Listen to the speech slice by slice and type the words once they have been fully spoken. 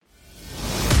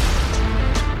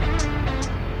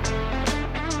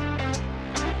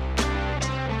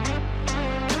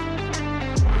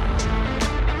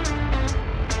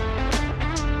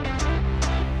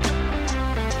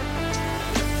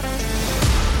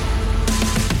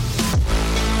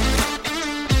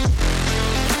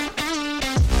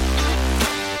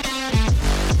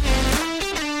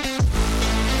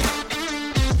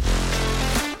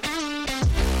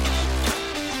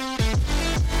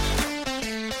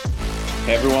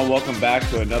Hey everyone, welcome back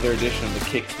to another edition of the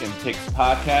Kicks and Picks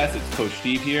podcast. It's Coach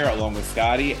Steve here along with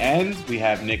Scotty, and we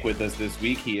have Nick with us this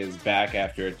week. He is back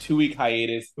after a 2-week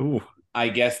hiatus. Ooh, I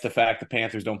guess the fact the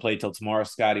Panthers don't play till tomorrow,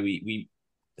 Scotty, we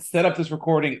set up this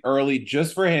recording early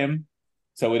just for him.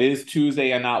 So it is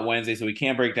Tuesday and not Wednesday, so we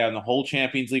can't break down the whole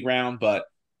Champions League round, but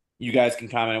you guys can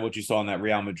comment on what you saw in that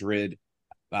Real Madrid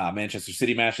Manchester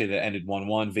City match that ended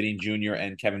 1-1. Vinny Jr.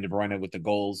 and Kevin De Bruyne with the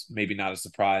goals. Maybe not a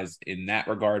surprise in that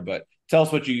regard, but tell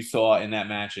us what you saw in that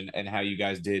match and how you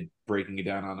guys did breaking it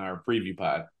down on our preview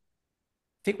pod. I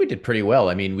think we did pretty well.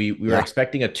 I mean, we were Yeah.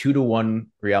 expecting a 2-1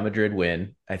 Real Madrid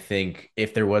win. I think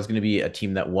if there was going to be a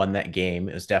team that won that game,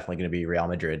 it was definitely going to be Real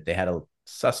Madrid. They had a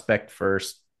suspect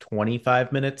first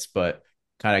 25 minutes, but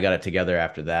kind of got it together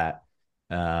after that.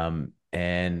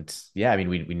 And yeah, I mean,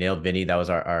 we nailed Vinny. That was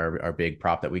our big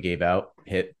prop that we gave out.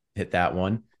 Hit that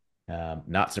one.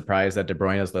 Not surprised that De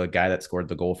Bruyne is the guy that scored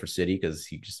the goal for City because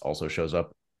he just also shows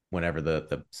up whenever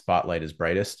the spotlight is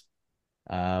brightest.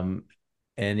 And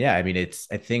yeah, I mean,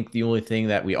 I think the only thing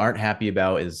that we aren't happy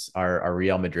about is our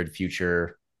Real Madrid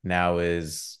future now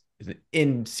is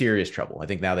in serious trouble. I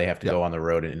think now they have to Yep. go on the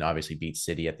road and obviously beat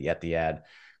City at the Etihad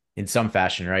in some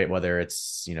fashion, right? Whether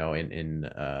it's, in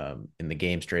the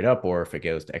game straight up, or if it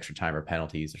goes to extra time or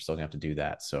penalties, they're still gonna have to do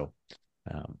that. So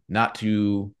not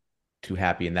too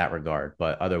happy in that regard,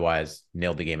 but otherwise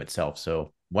nailed the game itself.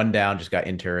 So one down, just got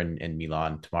Inter and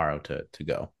Milan tomorrow to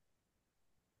go.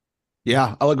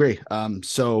 Yeah, I'll agree.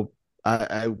 So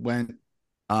I went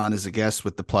on as a guest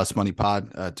with the Plus Money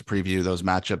Pod to preview those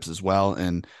matchups as well.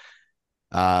 And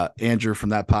Andrew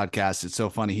from that podcast, it's so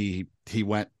funny. He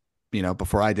went,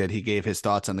 before I did, he gave his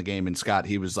thoughts on the game. And Scott,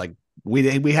 he was like, we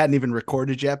hadn't even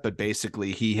recorded yet, but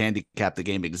basically he handicapped the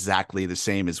game exactly the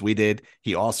same as we did.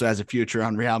 He also has a future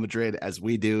on Real Madrid as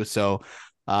we do. So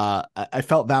I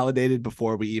felt validated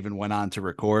before we even went on to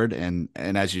record. And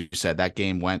as you said, that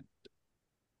game went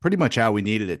pretty much how we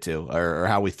needed it to, or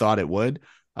how we thought it would.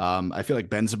 I feel like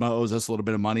Benzema owes us a little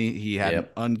bit of money. He had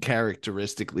Yep. an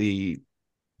uncharacteristically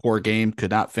poor game,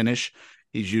 could not finish.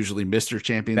 He's usually Mr.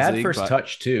 Champions Bad League, first but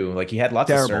touch too. Like he had lots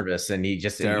of terrible, service and he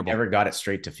terrible. never got it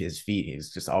straight to his feet. He's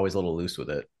just always a little loose with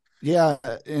it. Yeah,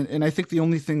 and I think the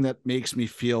only thing that makes me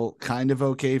feel kind of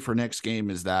okay for next game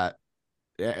is that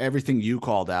everything you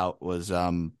called out was,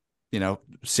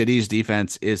 City's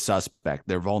defense is suspect.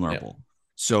 They're vulnerable. Yep.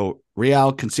 So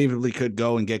Real conceivably could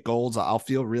go and get goals. I'll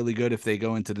feel really good if they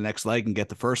go into the next leg and get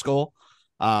the first goal.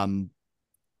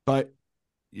 But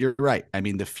you're right. I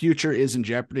mean, the future is in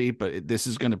jeopardy, but this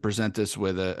is going to present us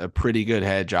with a pretty good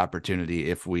hedge opportunity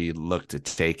if we look to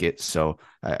take it. So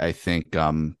I think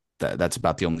that's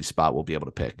about the only spot we'll be able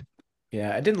to pick.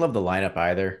 Yeah, I didn't love the lineup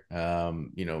either.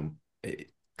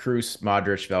 Cruz,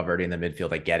 Modric, Valverde in the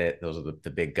midfield. I get it; those are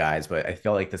the big guys. But I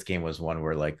felt like this game was one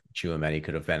where like Tchouaméni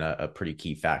could have been a pretty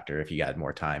key factor if he had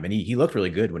more time. And he looked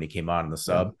really good when he came on in the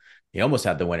sub. Yeah. He almost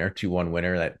had the winner, 2-1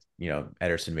 winner that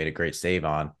Ederson made a great save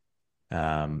on.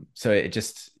 So it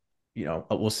just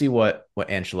we'll see what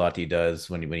Ancelotti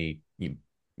does when he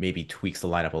maybe tweaks the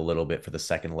lineup a little bit for the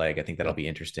second leg. I think that'll be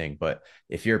interesting. But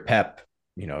if you're Pep,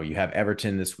 you have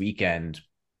Everton this weekend,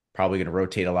 probably going to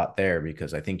rotate a lot there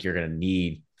because I think you're going to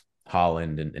need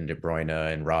Holland and De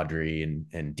Bruyne and Rodri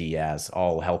and Diaz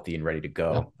all healthy and ready to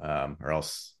go, or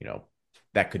else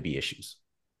that could be issues.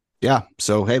 Yeah.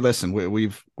 So hey, listen,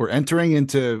 we're entering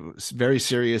into very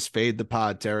serious fade the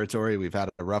pod territory. We've had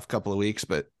a rough couple of weeks,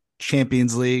 but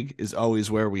Champions League is always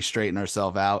where we straighten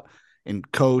ourselves out.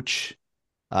 And Coach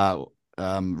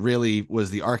really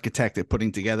was the architect at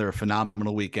putting together a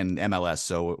phenomenal weekend in MLS.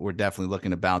 So we're definitely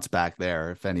looking to bounce back there.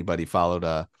 If anybody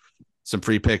followed some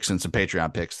free picks and some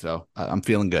Patreon picks, so I'm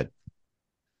feeling good.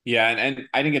 Yeah, and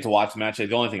I didn't get to watch the match.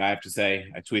 The only thing I have to say,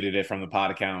 I tweeted it from the pod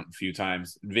account a few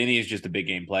times. Vinny is just a big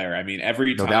game player. I mean,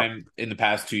 every No doubt. time in the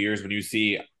past 2 years when you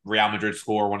see Real Madrid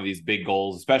score one of these big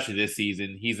goals, especially this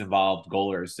season, he's involved.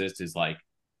 Goal or assist is like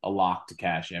a lock to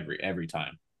cash every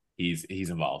time he's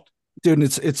involved. Dude, and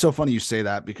it's so funny you say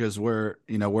that because we're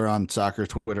on soccer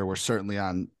Twitter. We're certainly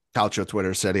on Calcio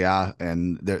Twitter, Serie A,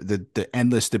 and the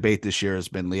endless debate this year has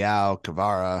been Leao,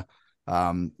 Kvara,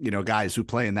 guys who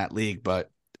play in that league. But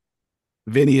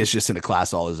Vinny is just in a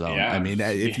class all his own. Yeah, I mean,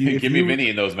 if give me you Vinny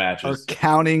in those are matches.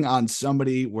 counting on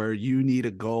somebody where you need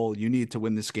a goal, you need to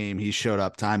win this game, he showed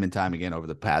up time and time again over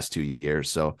the past 2 years.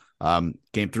 So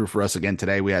came through for us again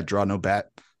today. We had draw no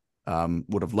bet.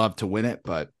 Would have loved to win it,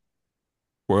 but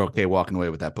we're okay walking away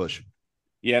with that push.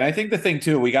 Yeah, and I think the thing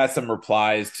too, we got some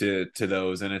replies to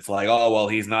those, and it's like, oh well,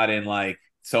 he's not in like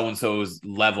so and so's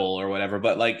level or whatever.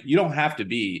 But like, you don't have to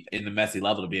be in the Messi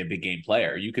level to be a big game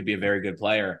player. You could be a very good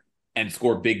player and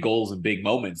score big goals and big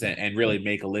moments and really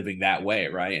make a living that way,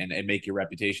 right? And make your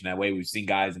reputation that way. We've seen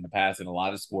guys in the past in a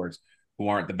lot of sports who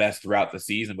aren't the best throughout the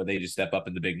season, but they just step up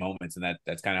in the big moments, and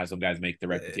that's kind of how some guys make the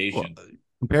Well, reputation.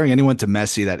 comparing anyone to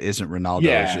Messi that isn't Ronaldo is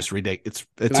Yeah, just ridiculous.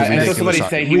 It's a I saw ridiculous, somebody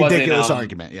say he wasn't. ridiculous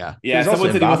argument. Yeah. He Yeah, was also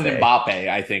someone said he wasn't Mbappe, Mbappe.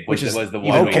 I think which is was the even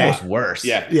one. Okay. almost worse.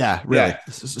 Yeah, Yeah, really. yeah.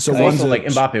 So Because one's also like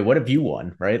Mbappe, what have you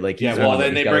won, right? Like Yeah, he's well, won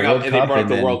then what, he's they got a bring up World and they Cup, brought up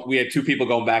and the then world. We had two people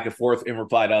going back and forth in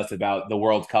reply to us about the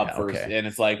World Cup yeah, first, okay, and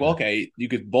it's like, well, okay, you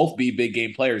could both be big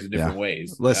game players in yeah. different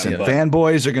ways. Listen, But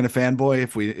fanboys are going to fanboy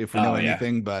if we know oh yeah,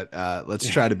 anything, but let's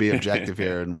try to be objective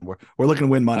here, and we're looking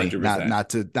to win money, 100%. not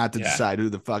to Yeah, decide who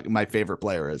the fuck my favorite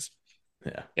player is.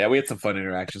 yeah. yeah. We had some fun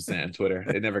interactions on Twitter.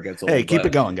 It never gets old. Hey, keep it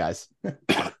But going, guys.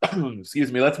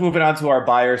 excuse me. Let's move it on to our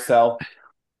buy or sell.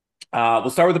 We'll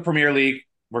start with the Premier League.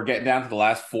 We're getting down to the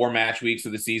last 4 match weeks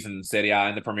of the season in Serie A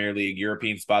in the Premier League.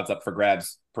 European spots up for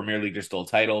grabs. Premier League, there's still a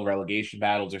title. Relegation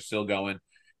battles are still going.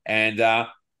 And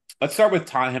let's start with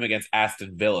Tottenham against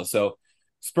Aston Villa. So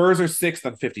Spurs are 6th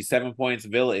on 57 points.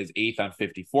 Villa is 8th on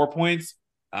 54 points.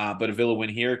 But a Villa win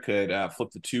here could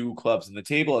flip the two clubs in the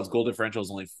table as goal differential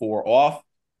is only 4 off.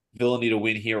 Villa need a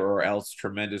win here or else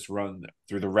tremendous run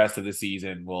through the rest of the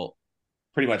season will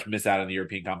pretty much miss out on the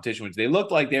European competition, which they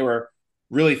looked like they were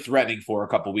really threatening for a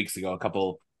couple weeks ago, a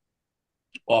couple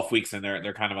off weeks, and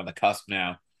they're kind of on the cusp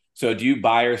now. So do you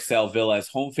buy or sell Villa as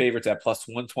home favorites at plus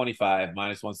 125,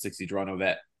 minus 160, draw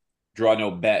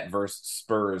no bet versus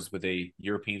Spurs with a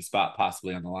European spot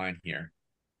possibly on the line here?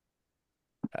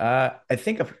 I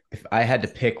think if I had to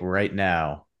pick right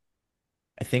now,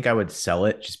 I think I would sell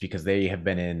it just because they have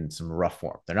been in some rough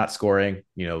form. They're not scoring.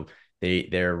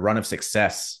 Their run of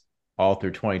success all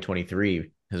through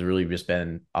 2023 has really just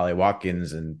been Ollie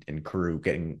Watkins and crew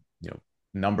getting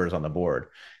numbers on the board,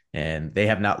 and they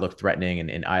have not looked threatening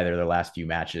in either of their last few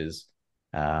matches.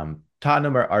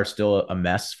 Tottenham are still a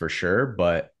mess for sure,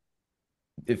 but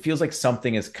it feels like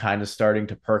something is kind of starting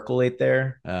to percolate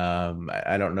there.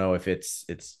 I don't know if it's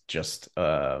just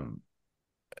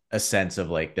a sense of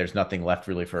like there's nothing left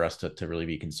really for us to really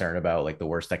be concerned about. Like the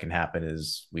worst that can happen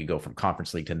is we go from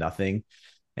Conference League to nothing,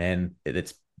 and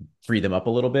it's freed them up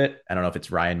a little bit. I don't know if it's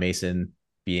Ryan Mason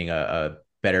being a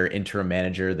better interim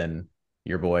manager than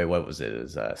your boy. What was it? It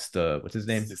was what's his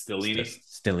name?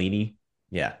 Stellini.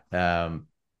 Yeah.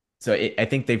 So I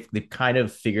think they've kind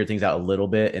of figured things out a little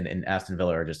bit, and Aston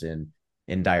Villa are just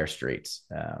in dire straits.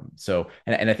 And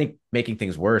I think making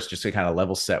things worse, just to kind of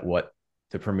level set what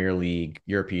the Premier League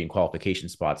European qualification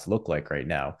spots look like right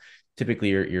now. Typically,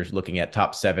 you're looking at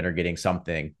top 7 are getting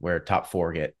something, where top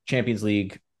 4 get Champions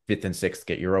League, 5th and 6th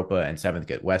get Europa, and 7th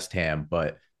get West Ham.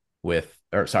 But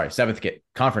 7th get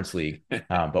Conference League.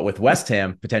 But with West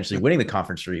Ham potentially winning the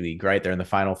Conference League, right? They're in the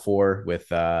final 4 with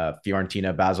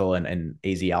Fiorentina, Basel, and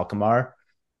AZ Alkmaar.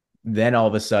 Then all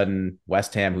of a sudden,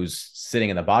 West Ham, who's sitting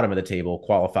in the bottom of the table,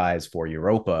 qualifies for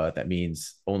Europa. That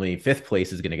means only 5th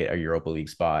place is going to get a Europa League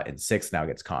spot, and 6th now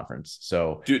gets conference.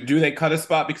 So do they cut a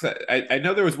spot? Because I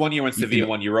know there was one year when Sevilla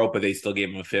won Europa, they still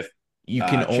gave them a 5th. You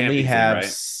can only have right?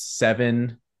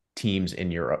 7 teams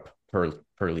in Europe per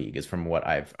league, is from what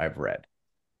I've read.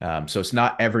 So it's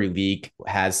not every league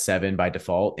has 7 by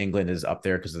default. England is up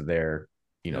there because of their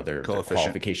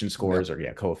qualification scores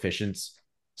or coefficients.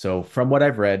 So from what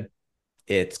I've read,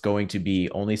 it's going to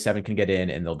be only 7 can get in,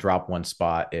 and they'll drop 1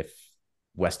 spot if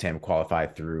West Ham qualify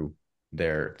through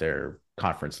their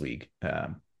Conference League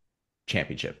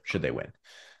championship, should they win.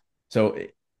 So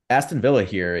Aston Villa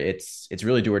here, it's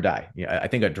really do or die. I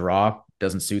think a draw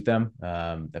doesn't suit them.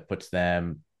 That puts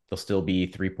them, they'll still be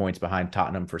 3 points behind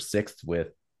Tottenham for 6th with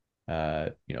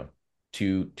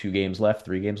 3 games left,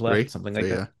 something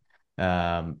like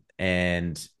that.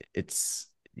 And it's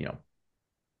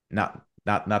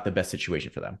not the best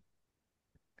situation for them.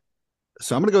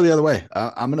 So I'm going to go the other way.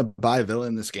 I'm going to buy Villa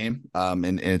in this game.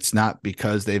 And it's not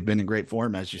because they've been in great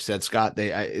form. As you said, Scott,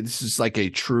 this is like a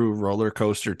true roller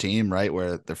coaster team, right?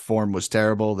 Where their form was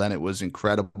terrible. Then it was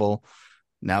incredible.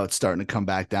 Now it's starting to come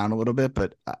back down a little bit,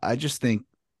 but I just think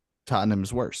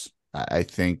Tottenham's worse. I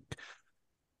think,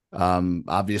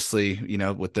 obviously,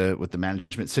 with the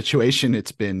management situation,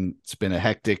 it's been a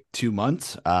hectic 2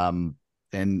 months.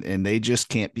 And they just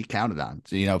can't be counted on.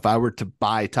 So, if I were to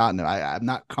buy Tottenham, I'm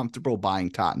not comfortable buying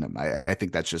Tottenham. I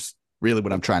think that's just really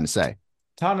what I'm trying to say.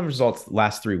 Tottenham results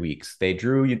last 3 weeks. They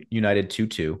drew United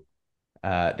 2-2.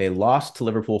 They lost to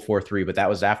Liverpool 4-3, but that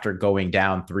was after going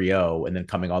down 3-0 and then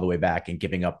coming all the way back and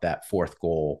giving up that 4th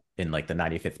goal in like the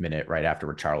 95th minute right after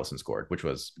Richarlison scored, which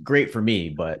was great for me,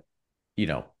 but,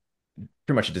 pretty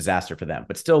much a disaster for them,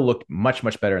 but still looked much,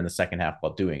 much better in the second half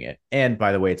while doing it. And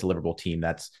by the way, it's a Liverpool team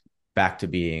that's back to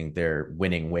being their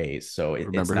winning ways. So it's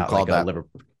Remember who not like called that?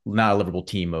 not a Liverpool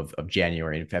team of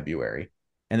January and February.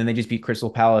 And then they just beat Crystal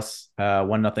Palace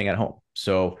 1-0 at home.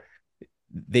 So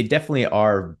they definitely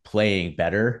are playing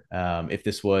better. If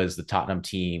this was the Tottenham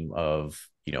team of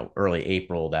early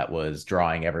April that was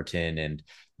drawing Everton and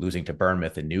losing to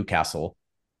Bournemouth and Newcastle,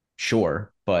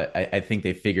 sure, but I think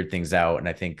they figured things out, and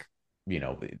I think you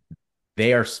know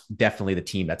they are definitely the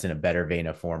team that's in a better vein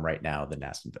of form right now than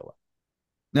Aston Villa.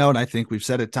 No, and I think we've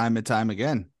said it time and time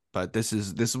again. But this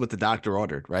is what the doctor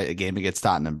ordered, right? A game against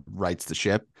Tottenham rights the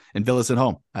ship, and Villa's at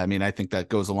home. I mean, I think that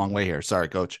goes a long way here. Sorry,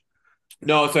 coach.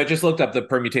 No, so I just looked up the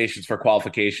permutations for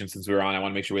qualification since we were on. I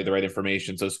want to make sure we had the right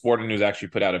information. So Sporting News actually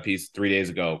put out a piece 3 days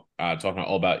ago talking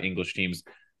all about English teams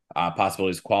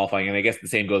possibilities of qualifying, and I guess the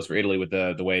same goes for Italy with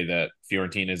the way that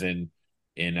Fiorentina is in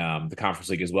the Conference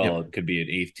League as well. Yep. It could be an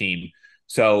eighth team.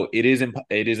 So it is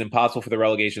impossible for the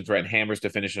relegation threat Hammers to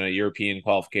finish in a European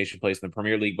qualification place in the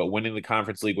Premier League, but winning the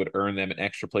Conference League would earn them an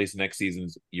extra place in next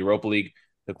season's Europa League.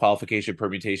 The qualification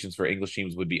permutations for English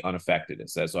teams would be unaffected. It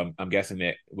says so. I'm guessing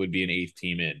that would be an eighth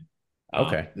team in.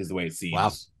 Okay, Is the way it Wow.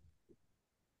 seems.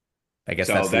 I guess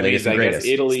So that's the that latest means and I guess greatest.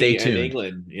 Stay Italy and tuned.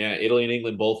 England, yeah, Italy and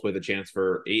England both with a chance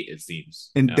for eight. It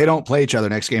seems. And they don't play each other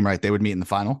next game, right? They would meet in the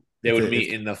final. They would If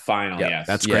meet in the final. Yep. Yes.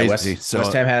 that's Yeah, crazy. West So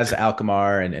Ham has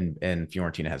Alkmaar and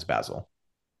Fiorentina has Basel.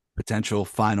 potential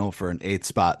final for an eighth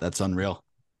spot. That's unreal.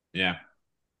 Yeah.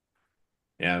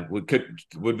 Yeah,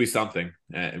 would be something.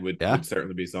 It Yeah, would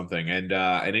certainly be something, and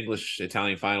an English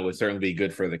Italian final would certainly be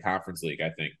good for the Conference League. I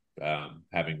think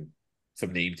having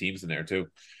some name teams in there too.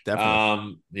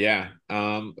 definitely. Yeah.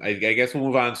 I guess we'll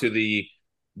move on to the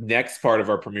next part of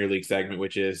our Premier League segment,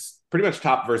 which is pretty much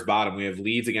top versus bottom. We have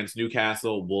Leeds against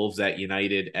Newcastle, Wolves at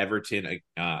United, Everton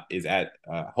is at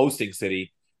hosting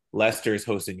City, Leicester is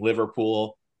hosting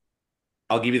Liverpool.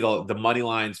 I'll give you the money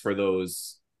lines for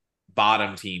those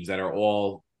bottom teams that are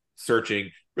all searching.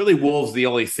 Really, Wolves the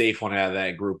only safe one out of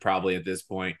that group probably at this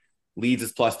point. Leeds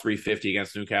is plus 350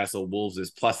 against Newcastle. Wolves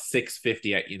is plus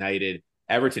 650 at United.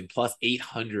 Everton plus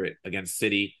 800 against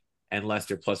City, and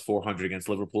Leicester plus 400 against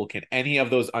Liverpool. Can any of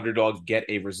those underdogs get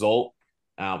a result?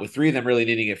 With three of them really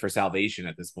needing it for salvation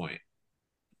at this point.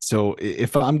 So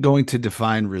if I'm going to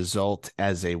define result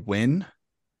as a win,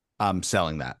 I'm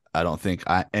selling that. I don't think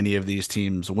any of these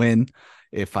teams win.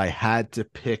 If I had to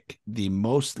pick the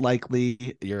most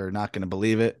likely, you're not going to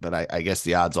believe it, but I guess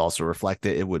the odds also reflect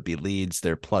it. It would be Leeds.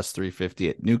 They're plus 350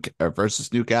 at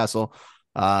versus Newcastle.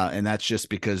 And that's just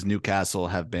because Newcastle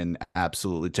have been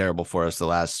absolutely terrible for us the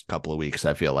last couple of weeks.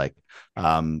 I feel like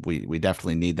we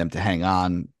definitely need them to hang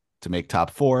on to make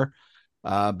top four.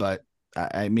 But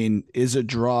I mean, is a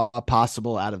draw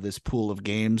possible out of this pool of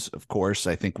games? Of course,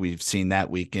 I think we've seen that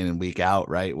week in and week out,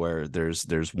 right? Where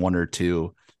there's one or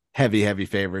two heavy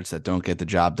favorites that don't get the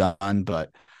job done.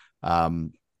 But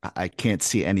I can't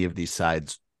see any of these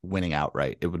sides winning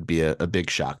outright. It would be a big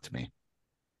shock to me.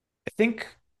 I think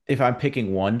if I'm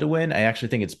picking one to win, I actually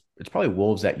think it's probably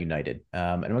Wolves at United.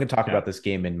 And I'm going to talk Yeah. about this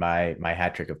game in my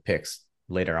hat trick of picks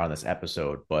later on this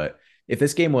episode. But if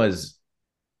this game was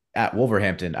at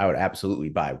Wolverhampton, I would absolutely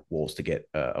buy Wolves to get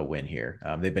a win here.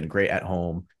 They've been great at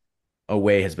home.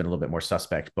 Away has been a little bit more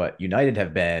suspect, but United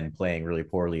have been playing really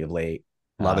poorly of late.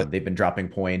 Love it. They've been dropping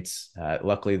points.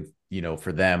 Luckily,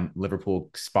 for them, Liverpool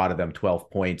spotted them 12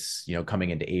 points, coming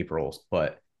into April,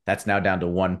 but that's now down to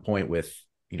 1 point with,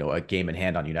 a game in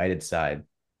hand on United's side.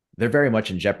 They're very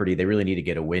much in jeopardy. They really need to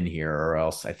get a win here, or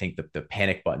else I think that the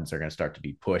panic buttons are going to start to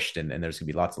be pushed, and there's going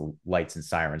to be lots of lights and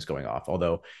sirens going off.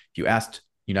 Although, if you asked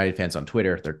United fans on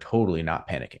Twitter, they're totally not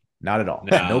panicking. Not at all.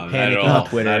 No, No not at panicking all. on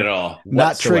Twitter. Not at all. Not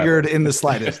whatsoever. triggered in the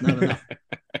slightest. No.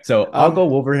 So I'll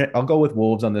go with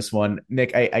Wolves on this one.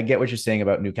 Nick, I get what you're saying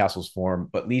about Newcastle's form,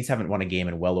 but Leeds haven't won a game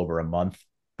in well over a month.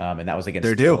 And that was against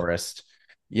They're due. Forest.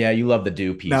 Yeah, you love the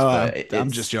due piece. No, but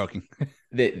I'm just joking.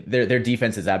 Their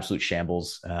defense is absolute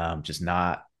shambles, just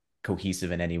not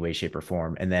cohesive in any way, shape, or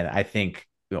form. And then I think,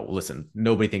 listen,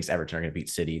 nobody thinks Everton are going to beat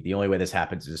City. The only way this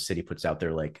happens is City puts out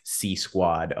their like C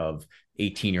squad of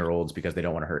 18-year-olds because they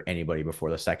don't want to hurt anybody before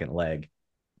the second leg.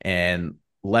 And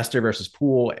Leicester versus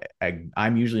Poole,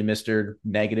 I'm usually Mr.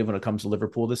 Negative when it comes to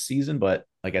Liverpool this season, but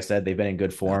like I said, they've been in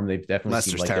good form. They've definitely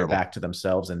Leicester's seemed like terrible. they're back to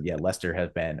themselves. And yeah, Leicester has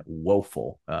been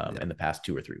woeful in the past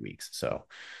 2 or 3 weeks. So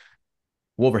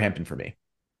Wolverhampton for me.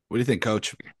 What do you think,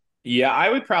 Coach? Yeah, I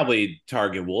would probably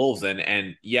target Wolves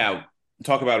and yeah,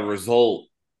 talk about a result,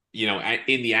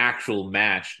 in the actual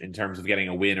match in terms of getting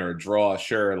a win or a draw.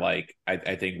 Sure, like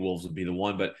I think Wolves would be the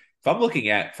one, but if I'm looking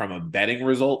at from a betting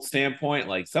result standpoint,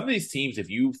 like some of these teams,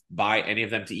 if you buy any of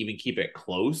them to even keep it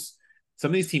close, some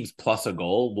of these teams plus a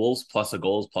goal, Wolves plus a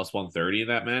goal is plus 130 in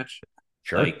that match.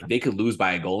 Sure. Like they could lose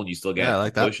by a goal and you still Yeah, I get a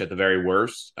like that. push at the very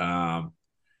worst.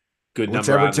 Good What's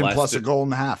number on Everton plus Leicester. a goal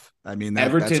and a half? I mean, that's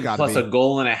Everton got to plus a be.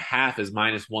 goal and a half is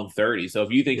minus 130. So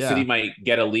if you think City Yeah. might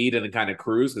get a lead and then kind of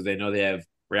cruise because they know they have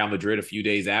Real Madrid a few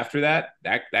days after that,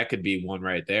 that could be one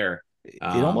right there. It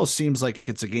almost seems like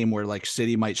it's a game where like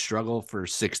City might struggle for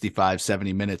 65,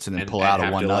 70 minutes and then pull and out a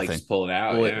have one to like nothing. just pull it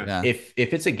out. Well, Yeah. Yeah.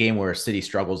 if it's a game where City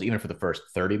struggles even for the first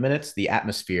 30 minutes, the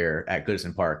atmosphere at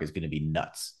Goodison Park is going to be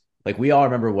nuts. Like we all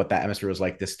remember what that atmosphere was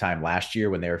like this time last year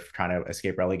when they were trying to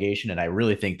escape relegation, and I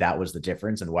really think that was the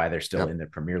difference and why they're still Yep. in the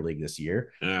Premier League this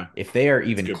year. Yeah. If they are That's a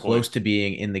even good point. close to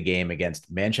being in the game against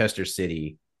Manchester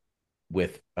City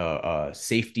with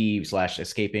safety slash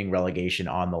escaping relegation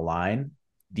on the line,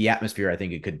 the atmosphere I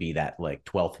think it could be that like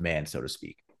 12th man, so to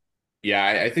speak. Yeah,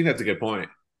 I think that's a good point.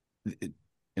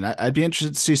 And I'd be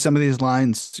interested to see some of these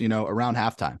lines, around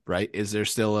halftime, right? Is there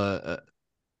still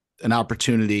an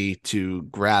opportunity to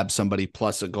grab somebody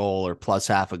plus a goal or plus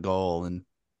half a goal and,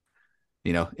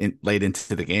 late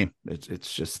into the game?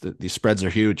 It's just that these spreads are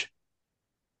huge.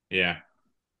 Yeah.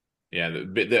 Yeah.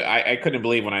 I couldn't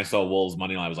believe when I saw Wolves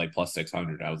money line was like plus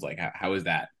 600. I was like, how is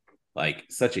that? Like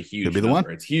such a Could huge be the one.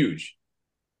 number. It's huge.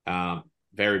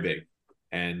 Very big.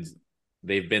 And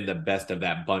they've been the best of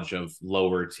that bunch of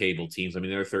lower table teams. I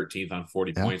mean, they're 13th on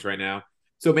 40 Yeah. points right now.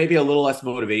 So maybe a little less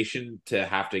motivation to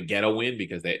have to get a win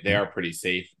because they are pretty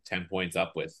safe, 10 points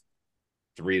up with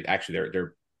three. Actually,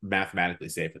 they're mathematically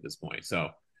safe at this point. So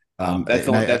And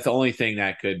I that's the only thing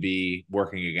that could be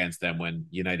working against them when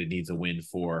United needs a win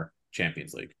for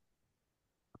Champions League.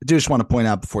 do just want to point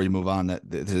out before you move on that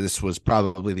this was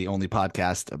probably the only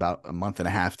podcast about a month and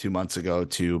a half, 2 months ago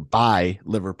to buy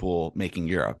Liverpool making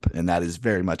Europe. And that is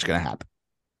very much going to happen.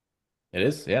 It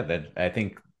is, yeah. That I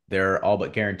think they're all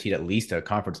but guaranteed at least a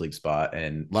Conference League spot,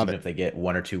 and Love even it. if they get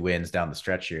one or two wins down the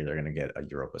stretch here, they're going to get a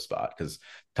Europa spot because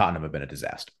Tottenham have been a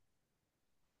disaster.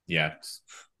 Yeah,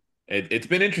 it's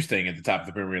been interesting at the top of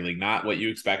the Premier League. Not what you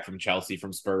expect from Chelsea,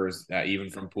 from Spurs, even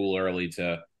from Pool early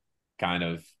to kind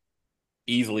of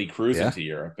easily cruise Yeah. into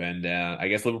Europe. And I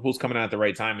guess Liverpool's coming out at the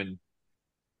right time. And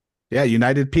Yeah.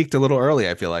 United peaked a little early,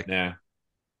 I feel like. yeah,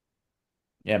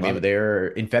 Yeah, I Love mean, it. they're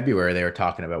in February. They were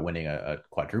talking about winning a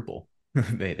quadruple.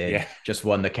 They yeah, just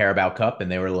won the Carabao Cup, and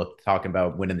they were talking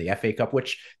about winning the FA Cup,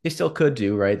 which they still could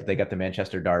do. Right? They got the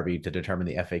Manchester Derby to determine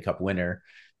the FA Cup winner,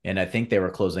 and I think they were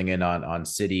closing in on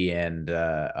City and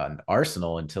on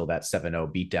Arsenal until that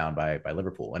 7-0 beatdown by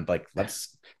Liverpool. And like,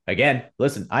 let's again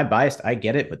listen. I'm biased. I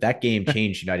get it, but that game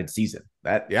changed United's season.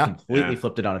 That Yeah. completely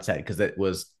flipped it on its head because it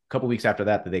was a couple weeks after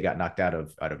that they got knocked out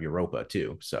of Europa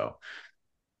too. So.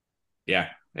 yeah.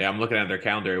 I'm looking at their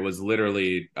calendar. It was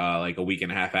literally like a week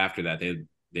and a half after that.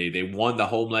 They won the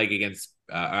home leg against.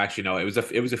 Actually, no, it was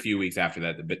a few weeks after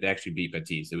that. But they actually beat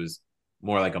Betis. It was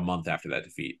more like a month after that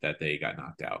defeat that they got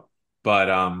knocked out. But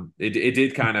it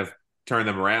did kind of turn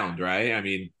them around, right? I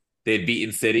mean, they had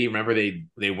beaten City. Remember,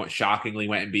 they went shockingly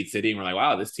went and beat City, and we're like,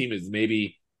 wow, this team is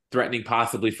maybe threatening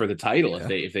possibly for the title Yeah.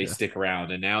 if they Yeah. stick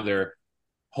around. And now they're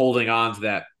holding on to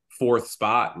that fourth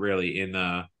spot really in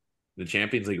the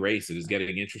Champions League race. It is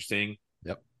getting interesting.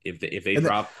 Yep. If they And, the,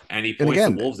 drop any and points to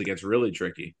again, Wolves, it gets really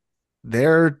tricky.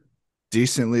 they're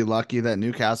decently lucky that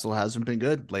Newcastle hasn't been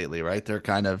good lately, right? They're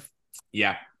kind of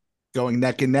Yeah. going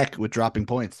neck and neck with dropping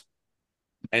points.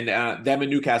 And them and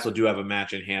Newcastle do have a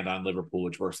match in hand on Liverpool,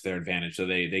 which works to their advantage. So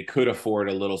they could afford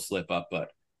a little slip up.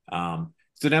 But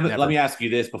so then let Never. me ask you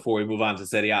this before we move on to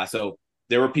Serie A. So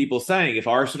there were people saying if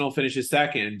Arsenal finishes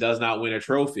second and does not win a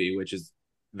trophy, which is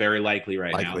very likely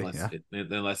right now, Likely. Yeah.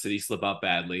 unless City slip up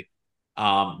badly,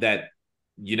 that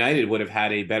United would have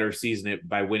had a better season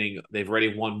by winning. They've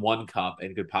already won one cup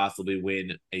and could possibly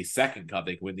win a second cup.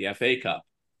 They could win the FA Cup.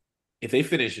 If they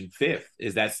finish in fifth,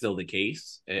 is that still the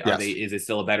case? Yes. Is it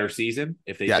still a better season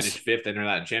if they Yes. finish fifth and they're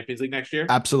not in Champions League next year?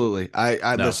 Absolutely.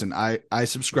 I No. listen, I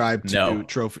subscribe to No.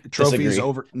 trophies Disagree. trophies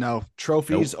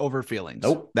Nope. over feelings.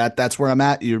 Nope. That's where I'm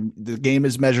at. The game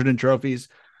is measured in trophies.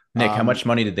 Nick, how much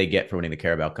money did they get for winning the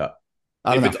Carabao Cup?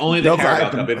 I don't If know. it's only the No, Carabao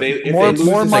I- Cup, if they more lose,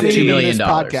 more it's money like $2 than million. this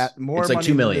podcast, more It's like money $2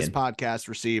 than this million. podcast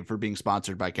received for being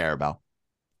sponsored by Carabao.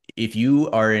 If you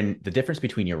are in the difference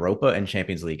between Europa and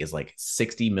Champions League is like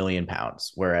 60 million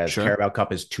pounds, whereas Sure. Carabao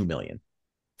Cup is 2 million.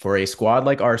 For a squad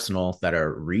like Arsenal that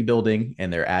are rebuilding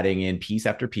and they're adding in piece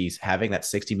after piece, having that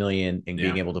 60 million and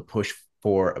being able to push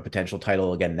for a potential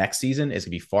title again next season is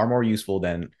going to be far more useful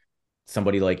than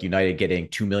somebody like United getting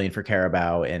 2 million for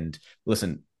Carabao. And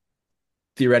listen,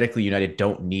 theoretically, United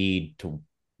don't need to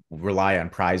rely on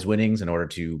prize winnings in order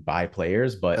to buy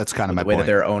players, but That's kind of with my the way point.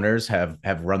 that their owners have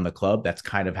run the club, that's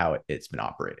kind of how it's been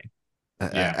operating.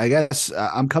 Yeah. I guess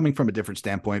I'm coming from a different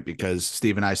standpoint because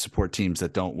Steve and I support teams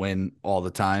that don't win all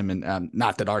the time, and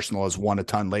not that Arsenal has won a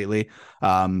ton lately,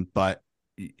 but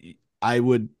I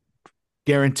would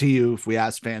guarantee you, if we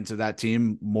ask fans of that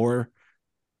team, more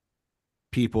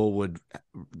people would.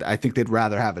 I think they'd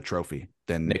rather have a trophy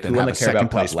than Nick, who won have the a second Carabao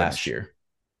Cup place last finish. year?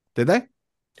 Did they?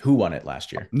 Who won it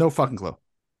last year? No fucking clue.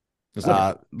 It was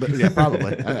Liverpool. But yeah,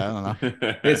 probably. I don't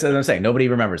know. It's as I'm saying, nobody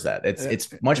remembers that. Uh,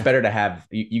 It's much better to have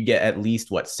you get at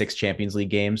least what 6 Champions League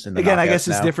games in the Again, I guess knockouts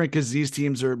it's now. different because these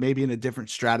teams are maybe in a different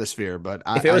stratosphere. But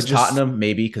If it I was just Tottenham,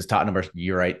 maybe because Tottenham are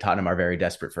you're right, Tottenham are very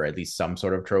desperate for at least some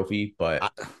sort of trophy. But I,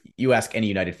 you ask any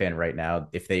United fan right now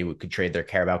if they could trade their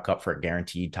Carabao Cup for a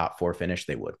guaranteed top four finish,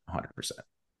 they would 100%.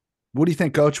 what do you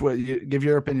think, Coach? Give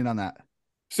your opinion on that?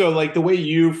 So, like the way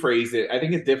you phrase it, I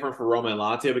think it's different for Roma and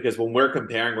Lazio because when we're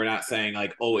comparing, we're not saying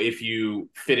like, oh, if you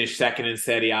finish second in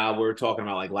Serie A, we're talking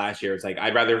about like last year. It's like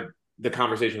the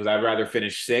conversation was I'd rather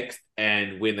finish sixth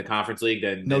and win the Conference League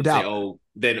No than say,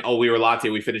 doubt. we were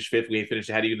Lazio, we finished fifth, we finished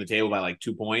ahead of you in the table by like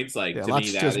 2 points. Like Yeah, to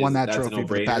me, Lazio's won that that's a trophy no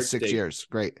for the brainer past to six take. years.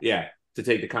 Great. Yeah, to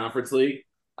take the Conference League.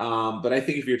 But I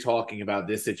think if you're talking about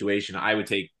this situation, I would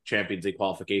take Champions League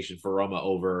qualification for Roma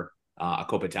over a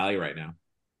Coppa Italia right now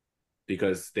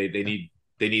because Yeah. they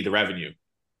need the revenue.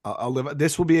 I'll live.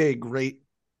 This will be a great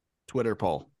Twitter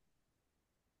poll,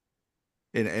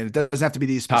 and it doesn't have to be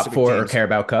these Top specific four or teams.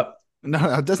 Carabao Cup?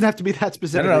 No, it doesn't have to be that No, no,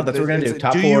 specific. no. That's what we're gonna do.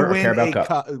 Top Do you four or win Carabao a Cup?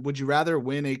 cup? Would you rather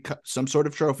win some sort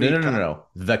of No, trophy no, no, no, cup?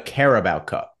 no. The Carabao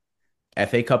Cup.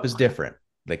 FA Cup is different.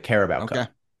 The Carabao Okay.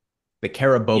 Cup. The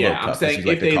Carabobo Yeah, I'm Cup, as saying you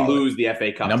like if to they call it. lose the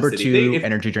FA Cup to Number City, two,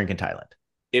 energy drink in Thailand.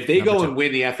 if they Number go two. and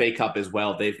win the FA Cup as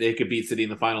well, they could beat City in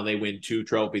the final. They win two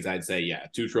trophies. I'd say yeah,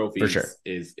 two For sure.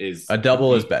 trophies is A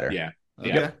double is complete. better. Yeah,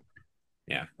 yeah, Okay.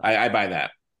 yeah. I buy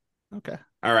that. Okay.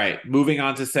 All right, moving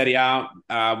on to Serie A.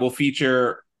 We'll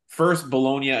feature first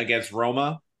Bologna against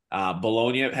Roma.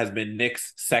 Bologna has been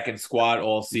Nick's second squad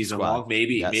all The season squad. long.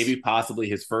 Maybe Yes. possibly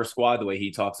his first squad. The way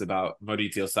he talks about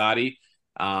Maurizio Sarri.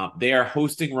 They are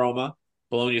hosting Roma.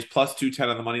 Bologna is plus 210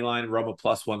 on the money line. Roma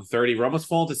plus 130. Roma's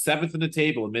fallen to seventh in the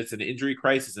table amidst an injury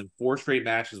crisis and four straight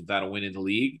matches without a win in the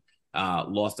league.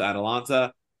 Lost to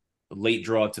Atalanta, late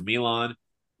draw to Milan,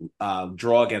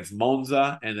 draw against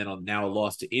Monza, and then now a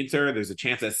loss to Inter. There's a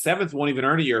chance that seventh won't even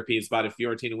earn a European spot if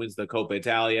Fiorentina wins the Coppa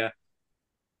Italia.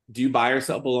 Do you buy or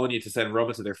sell Bologna to send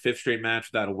Roma to their fifth straight match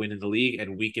without a win in the league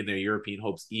and weaken their European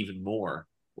hopes even more,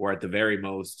 or at the very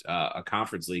most, a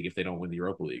Conference League if they don't win the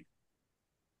Europa League?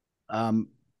 Um,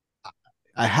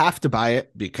 I have to buy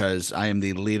it because I am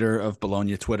the leader of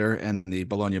Bologna Twitter and the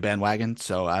Bologna bandwagon.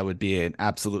 So I would be an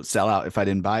absolute sellout if I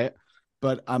didn't buy it.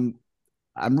 But I'm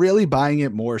really buying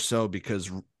it more so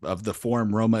because of the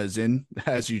form Roma is in,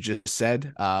 as you just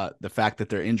said. The fact that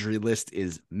their injury list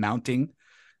is mounting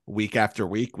week after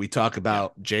week. We talk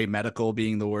about J Medical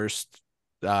being the worst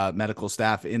medical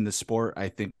staff in the sport. I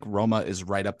think Roma is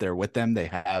right up there with them. They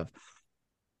have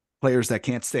players that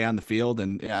can't stay on the field.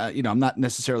 And, I'm not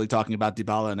necessarily talking about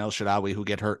Dybala and El Shaarawy who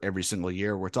get hurt every single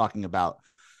year. We're talking about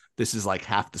this is like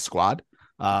half the squad.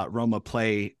 Roma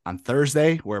play on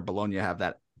Thursday where Bologna have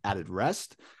that added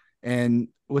rest. And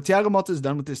what Thiago Motta has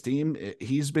done with this team,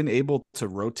 he's been able to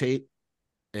rotate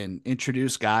and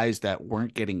introduce guys that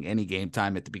weren't getting any game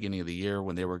time at the beginning of the year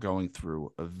when they were going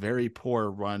through a very poor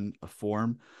run of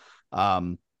form.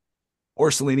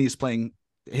 Orsolini is playing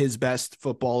his best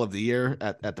football of the year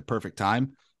at the perfect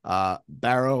time.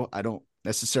 Barrow, I don't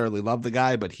necessarily love the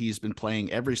guy, but he's been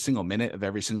playing every single minute of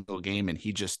every single game and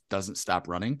he just doesn't stop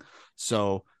running.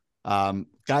 So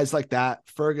guys like that,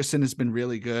 Ferguson has been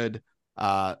really good.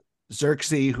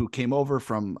 Xerxes, who came over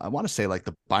from, I want to say like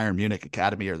the Bayern Munich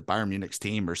Academy or the Bayern Munich's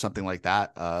team or something like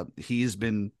that. He's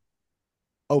been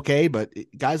okay, but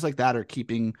guys like that are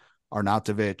keeping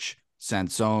Arnautovic,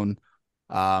 Sansone,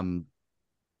 the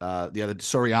other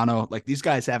Soriano, like these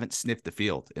guys haven't sniffed the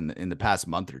field in the past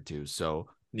month or two. So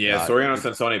Yeah, Soriano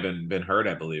Sansone been hurt,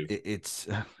 I believe. It's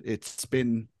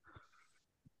been,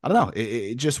 I don't know,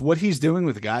 it just what he's doing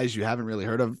with guys you haven't really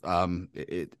heard of.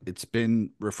 It's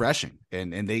been refreshing,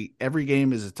 and every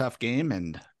game is a tough game,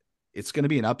 and it's going to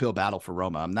be an uphill battle for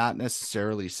Roma. I'm not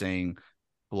necessarily saying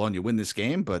Bologna win this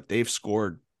game, but they've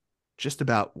scored just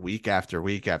about week after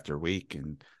week after week,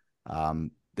 and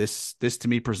this to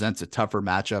me presents a tougher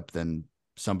matchup than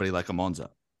somebody like a Monza.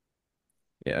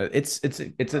 Yeah, it's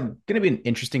going to be an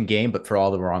interesting game, but for all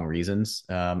the wrong reasons.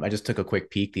 I just took a quick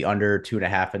peek. The under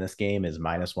 2.5 in this game is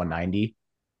minus 190.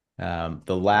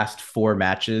 The last four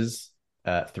matches,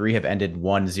 three have ended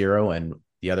 1-0, and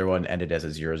the other one ended as a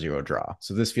 0-0 draw.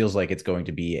 So this feels like it's going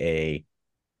to be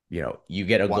you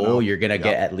get a goal, you're going to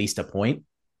get at least a point.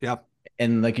 Yep.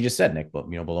 And like you just said, Nick,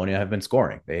 Bologna have been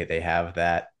scoring. They have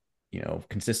that,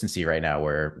 consistency right now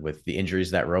where with the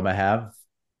injuries that Roma have,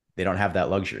 they don't have that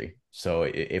luxury. So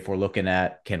if we're looking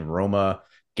at can Roma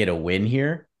get a win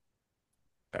here,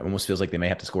 it almost feels like they may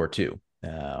have to score two.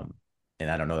 And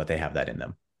I don't know that they have that in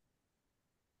them.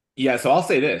 Yeah, so I'll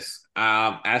say this: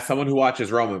 as someone who watches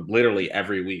Roma literally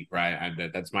every week, right?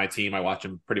 That's my team. I watch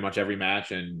them pretty much every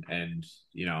match, and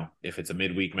if it's a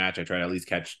midweek match, I try to at least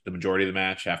catch the majority of the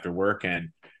match after work. And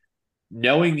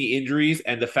knowing the injuries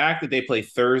and the fact that they play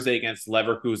Thursday against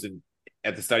Leverkusen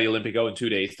at the Stadio Olimpico in 2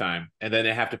 days' time, and then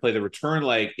they have to play the return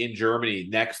leg in Germany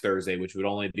next Thursday, which would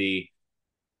only be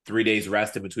 3 days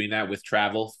rest in between that with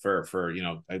travel for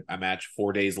a match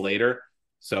 4 days later.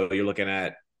 So you're looking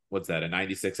at what's that, a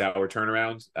 96-hour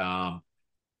turnaround.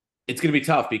 It's going to be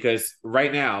tough because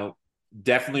right now,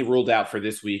 definitely ruled out for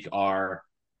this week are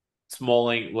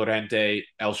Smalling, Lorente,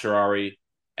 El Shaarawy,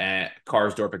 and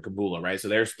Karsdorp and Kabula, right? So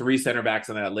there's three center backs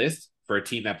on that list for a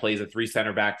team that plays a three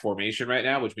center back formation right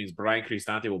now, which means Brian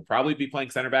Cristante will probably be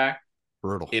playing center back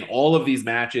Brutal. in all of these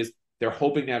matches. They're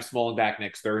hoping to have Smalling back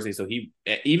next Thursday. So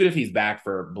even if he's back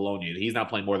for Bologna, he's not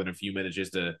playing more than a few minutes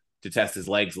just to test his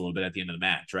legs a little bit at the end of the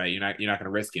match, right? You're not going to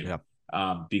risk him.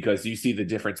 Because you see the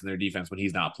difference in their defense when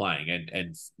he's not playing,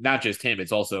 and not just him,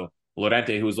 it's also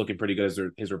Lorente, who was looking pretty good as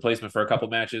his replacement for a couple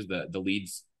matches. The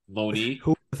Leeds loanee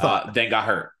Who thought? then got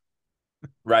hurt,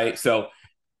 right? So,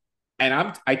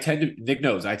 and I tend to Nick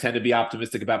knows I tend to be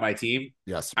optimistic about my team.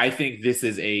 Yes. I think this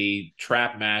is a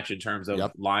trap match in terms of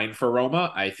line for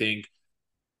Roma. I think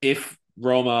if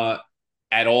Roma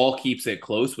at all keeps it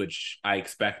close, which I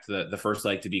expect the first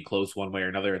leg to be close one way or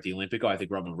another at the Olimpico, I think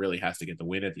Roma really has to get the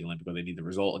win at the Olimpico. They need the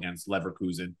result against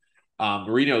Leverkusen.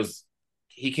 Mourinho's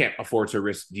he can't afford to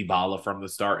risk Dybala from the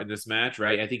start in this match,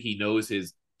 right? I think he knows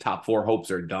his top four hopes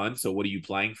are done. So what are you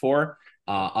playing for,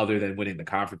 other than winning the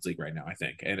Conference League right now? I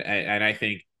think, and I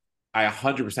think I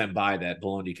 100% buy that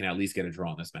Bologna can at least get a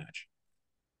draw in this match.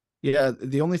 Yeah,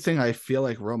 the only thing I feel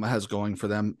like Roma has going for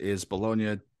them is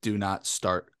Bologna do not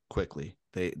start quickly.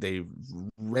 They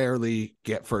rarely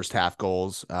get first half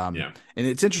goals. And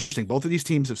it's interesting. Both of these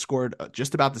teams have scored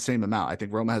just about the same amount. I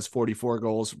think Roma has 44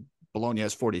 goals. Bologna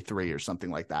has 43 or something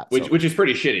like that. Which is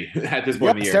pretty shitty at this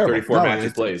point in the year. Terrible. 34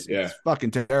 matches plays. It's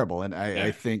fucking terrible. And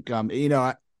I think,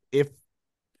 if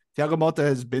Thiago Motta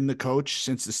has been the coach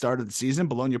since the start of the season,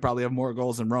 Bologna probably have more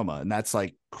goals than Roma. And that's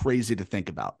like crazy to think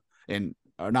about. And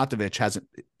Arnautovic hasn't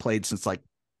played since like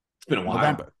it's been a while.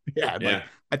 November. Yeah. Like,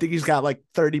 I think he's got like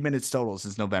 30 minutes total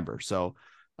since November. So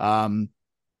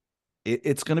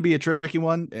it's going to be a tricky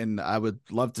one. And I would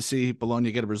love to see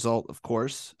Bologna get a result, of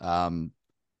course.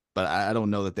 But I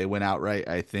don't know that they went outright.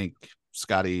 I think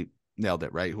Scotty nailed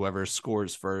it, right? Whoever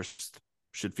scores first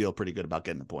should feel pretty good about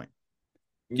getting the point.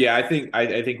 Yeah, I think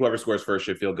whoever scores first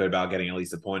should feel good about getting at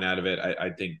least a point out of it. I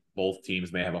think both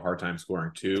teams may have a hard time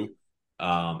scoring two.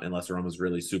 Unless Roma's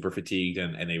really super fatigued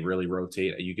and they really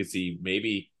rotate. You could see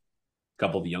maybe a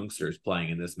couple of the youngsters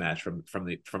playing in this match from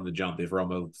the jump. If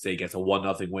Roma say gets a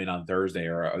 1-0 win on Thursday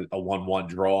or a 1-1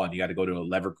 draw, and you got to go to a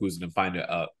Leverkusen and find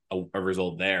a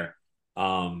result there.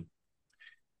 Of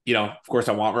course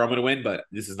I want Roma to win, but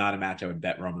this is not a match I would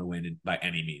bet Roma to win by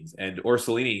any means. And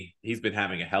Orsolini, he's been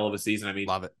having a hell of a season. I mean,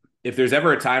 love it. If there's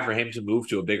ever a time for him to move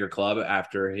to a bigger club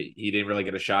after he didn't really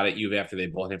get a shot at Juve after they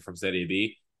bought him from Serie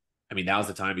B, I mean, now's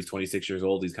the time. He's 26 years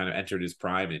old. He's kind of entered his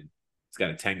prime, and he's got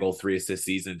a 10-goal, 3-assist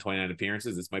season, 29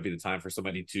 appearances. This might be the time for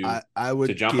somebody I would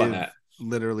to jump on that.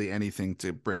 Literally anything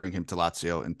to bring him to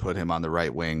Lazio and put him on the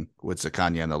right wing with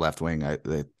Zaccagni on the left wing.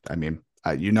 I mean,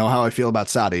 you know how I feel about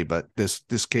Sadi, but this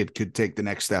kid could take the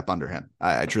next step under him.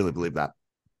 I truly believe that.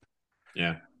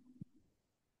 Yeah.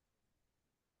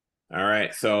 All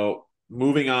right. So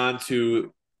moving on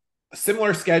to a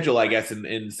similar schedule, I guess,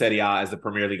 in Serie A as the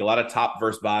Premier League. A lot of top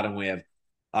versus bottom. We have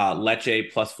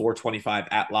Lecce plus 425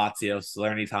 at Lazio,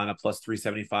 Salernitana plus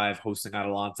 375 hosting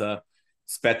Atalanta,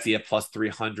 Spezia plus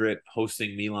 300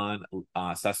 hosting Milan,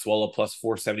 Sassuolo plus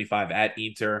 475 at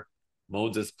Inter,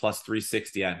 Monza's plus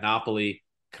 360 at Napoli,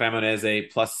 Cremonese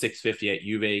plus 650 at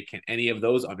Juve. Can any of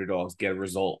those underdogs get a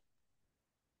result?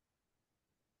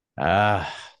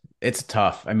 It's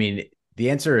tough. I mean, the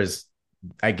answer is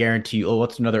I guarantee you. Oh,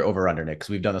 what's another over under, Nick? Because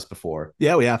we've done this before.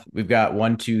 Yeah, we have. We've got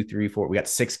 1, 2, 3, 4. We got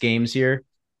 6 games here.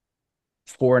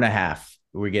 4.5.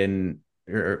 We're getting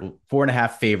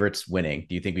 4.5 favorites winning.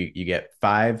 Do you think you get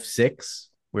 5, 6?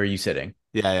 Where are you sitting?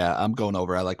 Yeah. I'm going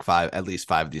over. I like 5, at least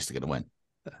 5 of these to get a win.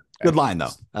 Good line though.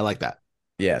 I like that.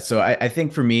 Yeah. So I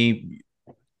think for me,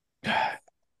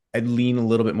 I'd lean a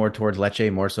little bit more towards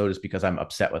Lecce, more so just because I'm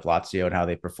upset with Lazio and how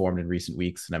they performed in recent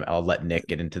weeks. And I'll let Nick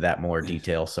get into that more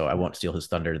detail, so I won't steal his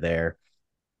thunder there.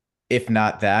 if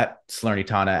not that,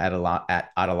 Salernitana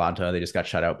at Atalanta, they just got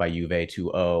shut out by Juve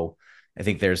 2-0. I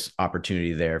think there's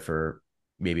opportunity there for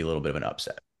maybe a little bit of an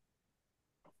upset.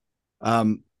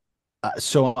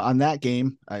 So on that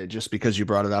game, just because you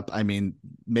brought it up, I mean,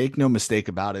 make no mistake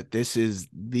about it. This is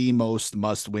the most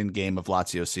must-win game of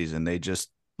Lazio season. They just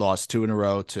lost 2 in a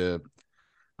row to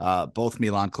both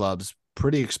Milan clubs.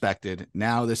 Pretty expected.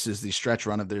 Now this is the stretch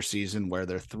run of their season where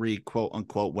their 3 quote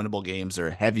unquote winnable games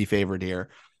are heavy favored here.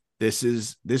 This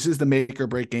is the make or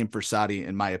break game for Sadi,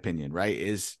 in my opinion. Right?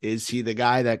 Is he the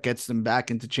guy that gets them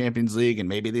back into Champions League and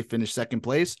maybe they finish second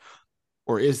place,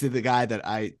 or is he the guy that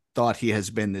I thought he has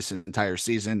been this entire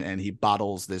season and he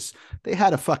bottles this? They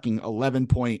had a fucking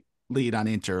 11-point lead on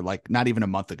Inter like not even a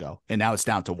month ago, and now it's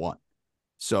down to 1.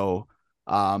 So,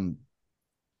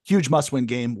 huge must-win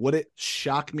game. Would it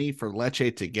shock me for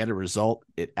Lecce to get a result?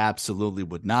 It absolutely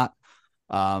would not.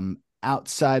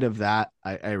 Outside of that,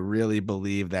 I really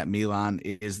believe that Milan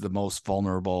is the most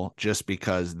vulnerable just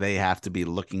because they have to be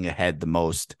looking ahead the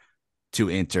most to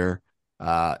Inter.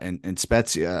 And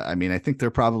Spezia, I mean, I think they're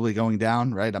probably going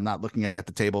down, right? I'm not looking at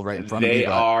the table right in front of me. They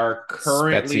are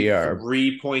currently Spezia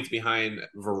 3 points behind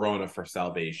Verona for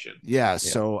salvation. Yeah,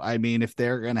 so I mean, if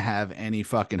they're gonna have any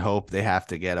fucking hope, they have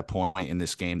to get a point in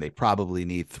this game. They probably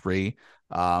need 3.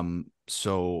 I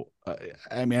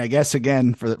mean, I guess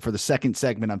again for the second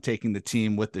segment, I'm taking the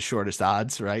team with the shortest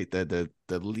odds, right? The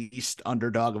least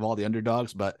underdog of all the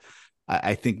underdogs, but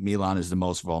I think Milan is the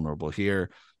most vulnerable here.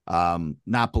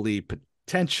 Napoli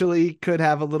potentially could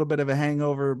have a little bit of a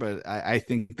hangover, but I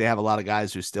think they have a lot of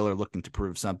guys who still are looking to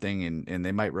prove something, and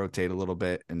they might rotate a little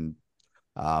bit. And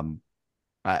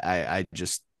I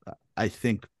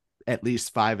think at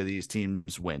least 5 of these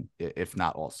teams win, if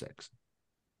not all 6.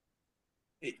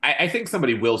 I think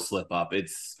somebody will slip up.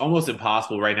 It's almost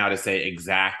impossible right now to say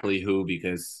exactly who,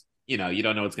 because you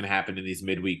don't know what's going to happen in these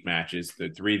midweek matches. The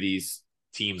 3 of these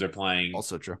teams are playing.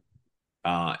 Also true.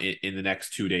 In the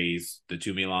next 2 days, the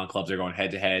 2 Milan clubs are going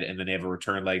head to head, and then they have a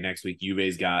return leg next week.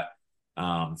 Juve's got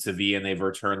Sevilla, and they have a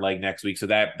return leg next week, so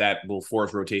that will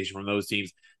force rotation from those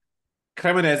teams.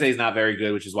 Cremonese is not very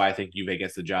good, which is why I think Juve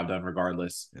gets the job done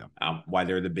regardless. Yeah. Why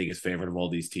they're the biggest favorite of all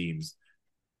these teams.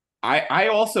 I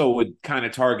also would kind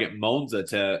of target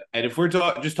Monza and if we're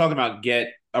just talking about get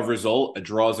a result, a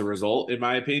draw is a result, in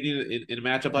my opinion, in a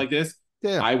matchup like this,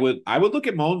 yeah. I would look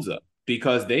at Monza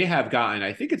because they have gotten,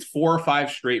 I think it's 4 or 5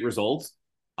 straight results.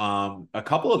 A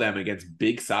couple of them against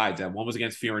big sides. And one was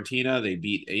against Fiorentina. They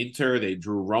beat Inter. They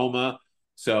drew Roma.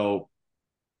 So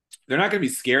they're not going to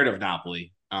be scared of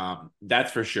Napoli.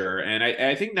 That's for sure. And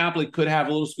I think Napoli could have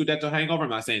a little Scudetto hangover. I'm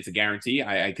not saying it's a guarantee.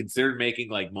 I considered making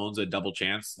like Monza a double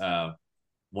chance,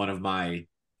 one of my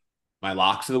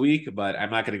locks of the week, but I'm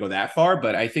not going to go that far.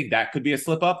 But I think that could be a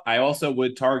slip up. I also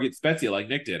would target Spezia like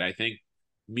Nick did. I think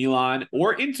Milan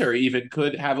or Inter even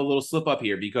could have a little slip up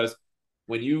here because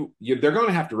when they're going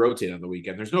to have to rotate on the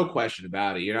weekend. There's no question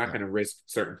about it. You're not going to risk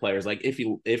certain players. Like if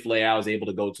Leao is able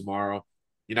to go tomorrow,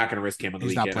 you're not going to risk him on the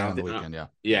weekend. He's not playing on the weekend, yeah.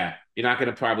 Yeah. You're not going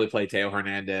to probably play Teo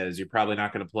Hernandez. You're probably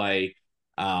not going to play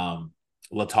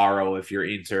Lautaro if you're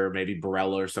Inter. Maybe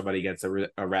Barella or somebody gets a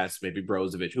rest. Maybe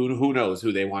Brozovic. Who knows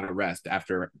who they want to rest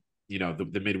after,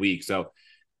 the midweek. So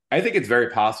I think it's very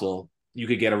possible you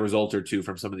could get a result or 2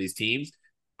 from some of these teams.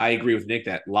 I agree with Nick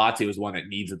that Lazio is one that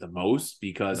needs it the most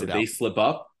because if they slip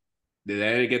up,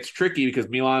 then it gets tricky because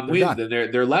Milan wins and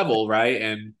they're level, right?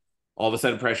 And all of a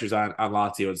sudden pressure's on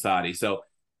Lazio and Sadi. So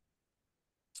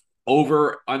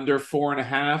over under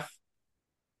 4.5.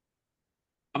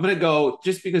 I'm gonna go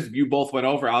just because you both went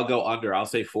over. I'll go under. I'll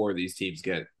say 4 of these teams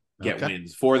get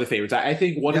wins. 4 of the favorites. I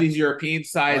think one of these European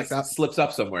sides slips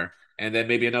up somewhere, and then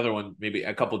maybe another one, maybe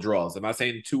a couple draws. I'm not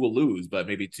saying 2 will lose, but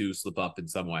maybe 2 slip up in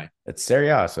some way. It's Serie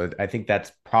A, so I think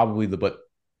that's probably what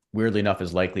weirdly enough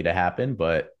is likely to happen,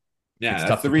 but yeah,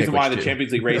 that's the reason why the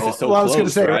Champions League race is so close. I was going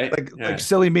to say, right? like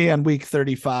silly me on week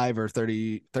 35 or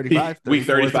 35, week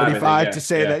 35 to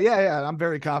say that. Yeah, I'm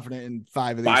very confident in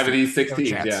 5 of these. 5 of these 6 teams,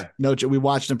 chance. No, we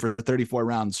watched them for 34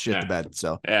 rounds, shit the bed.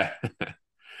 So yeah.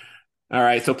 All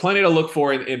right, so plenty to look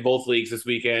for in both leagues this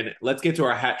weekend. Let's get to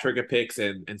our hat trick of picks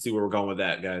and see where we're going with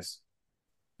that, guys.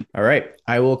 All right,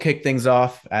 I will kick things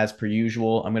off as per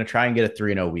usual. I'm going to try and get a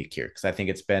 3-0 week here because I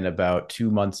think it's been about 2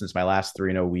 months since my last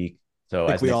 3-0 week. So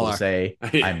as Nick will say,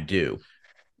 I'm due.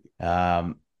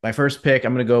 My first pick,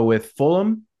 I'm going to go with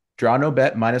Fulham. Draw no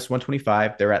bet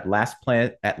 -125. They're at last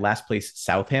place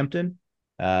Southampton.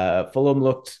 Fulham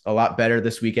looked a lot better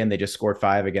this weekend. They just scored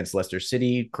 5 against Leicester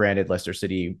City. Granted, Leicester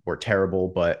City were terrible,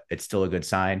 but it's still a good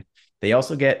sign. They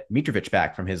also get Mitrovic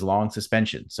back from his long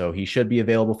suspension, so he should be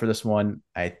available for this one.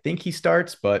 I think he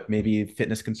starts, but maybe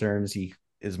fitness concerns, he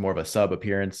is more of a sub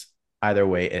appearance. either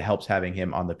way, it helps having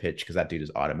him on the pitch because that dude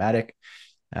is automatic.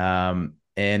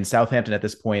 And Southampton at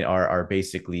this point are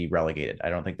basically relegated. I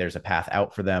don't think there's a path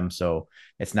out for them. So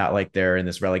it's not like they're in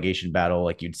this relegation battle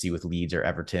like you'd see with Leeds or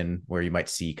Everton, where you might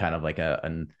see kind of like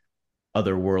an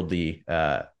otherworldly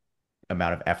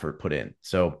amount of effort put in.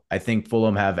 So I think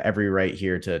Fulham have every right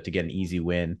here to get an easy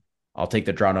win. I'll take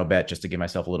the draw no bet just to give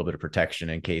myself a little bit of protection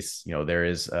in case, there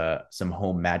is some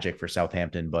home magic for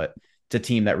Southampton, but it's a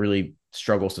team that really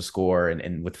struggles to score.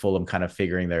 And with Fulham kind of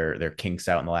figuring their kinks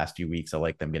out in the last few weeks, I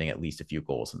like them getting at least a few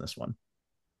goals in this one.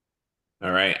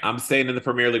 All right. I'm staying in the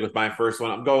Premier League with my first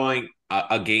one. I'm going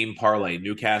a game parlay,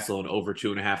 Newcastle and over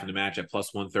 2.5 in the match at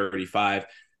plus 135.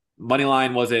 Money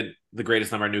line wasn't the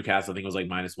greatest number at Newcastle. I think it was like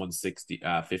minus 160,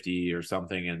 50 or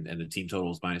something. And the team total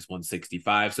was minus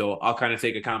 165. So I'll kind of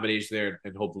take a combination there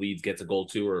and hope Leeds gets a goal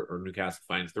too, or Newcastle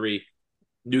finds 3.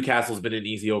 Newcastle's been an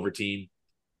easy over team.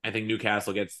 I think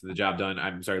Newcastle gets the job done.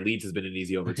 I'm sorry, Leeds has been an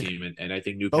easy over team. And I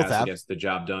think Both Newcastle have. gets the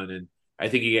job done. And I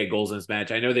think you get goals in this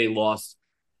match. I know they lost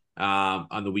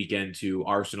on the weekend to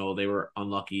Arsenal. They were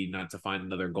unlucky not to find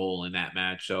another goal in that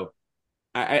match. So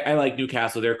I like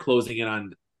Newcastle. They're closing in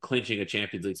on clinching a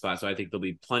Champions League spot. So I think there'll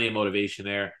be plenty of motivation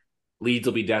there. Leeds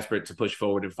will be desperate to push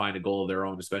forward and find a goal of their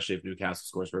own, especially if Newcastle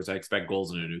scores first. I expect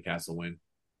goals in a Newcastle win.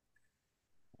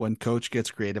 When coach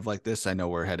gets creative like this, I know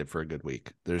we're headed for a good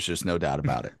week. There's just no doubt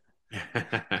about it.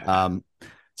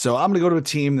 So I'm going to go to a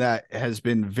team that has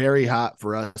been very hot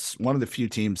for us. One of the few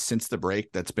teams since the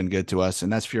break that's been good to us,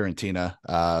 and that's Fiorentina.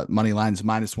 Money line's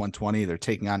minus 120. They're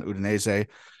taking on Udinese.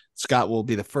 Scott will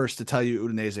be the first to tell you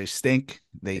Udinese stink.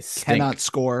 They cannot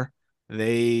score.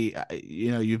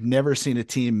 You've never seen a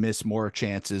team miss more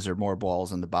chances or more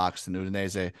balls in the box than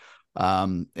Udinese.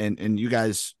 And you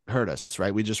guys heard us,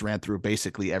 right? We just ran through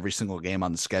basically every single game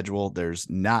on the schedule. There's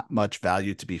not much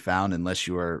value to be found unless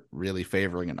you are really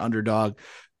favoring an underdog.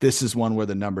 This is one where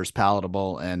the number's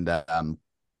palatable. And even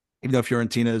though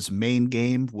Fiorentina's main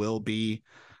game will be,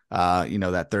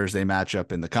 that Thursday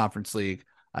matchup in the Conference League,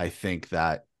 I think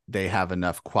that they have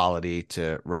enough quality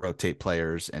to rotate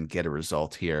players and get a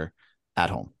result here at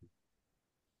home.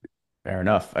 Fair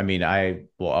enough. I mean, I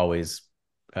will always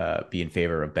be in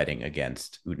favor of betting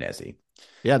against Udinese.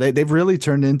 Yeah, they've really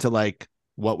turned into like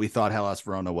what we thought Hellas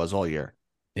Verona was all year.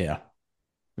 Yeah,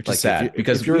 which like is sad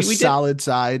because if you're a solid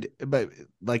side, but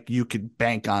like you could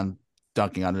bank on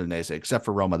dunking on Udinese, except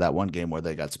for Roma that one game where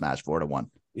they got smashed 4-1.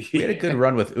 We had a good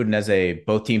run with Udinese,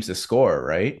 both teams to score,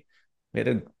 right? We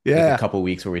had a couple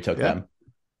weeks where we took them.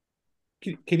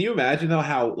 Can you imagine though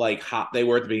how like hot they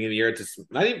were at the beginning of the year? Just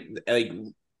not even like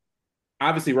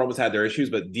obviously Roma's had their issues,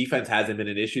 but defense hasn't been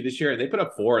an issue this year, and they put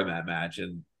up 4 in that match,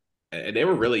 and they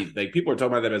were really like people are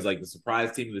talking about them as like the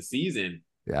surprise team of the season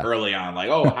early on. Like,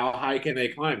 oh, how high can they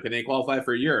climb? Can they qualify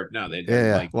for Europe? No, they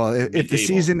didn't. Like, well, if the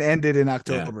season ended in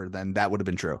October, then that would have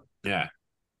been true. Yeah.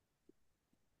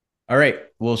 All right,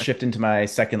 we'll shift into my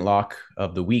second lock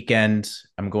of the weekend.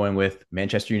 I'm going with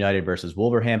Manchester United versus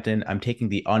Wolverhampton. I'm taking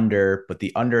the under, but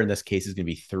the under in this case is going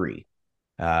to be 3.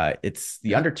 It's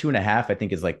the under 2.5, I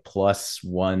think is like plus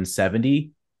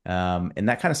 170. And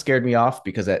that kind of scared me off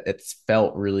because it's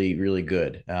felt really, really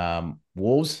good.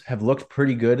 Wolves have looked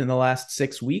pretty good in the last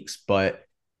 6 weeks, but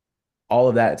all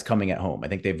of that is coming at home. I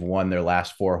think they've won their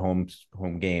last 4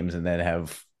 home games and then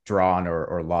have drawn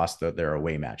or lost their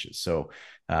away matches. So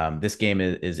this game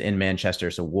is in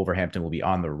Manchester, so Wolverhampton will be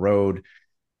on the road.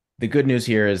 The good news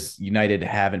here is United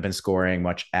haven't been scoring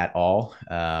much at all.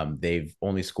 They've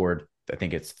only scored, I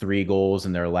think it's 3 goals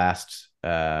in their last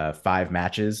 5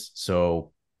 matches.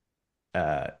 So,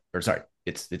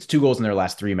 it's 2 goals in their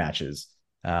last 3 matches.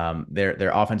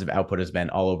 Their offensive output has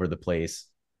been all over the place.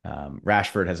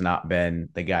 Rashford has not been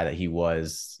the guy that he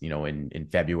was, in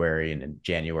February and in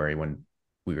January when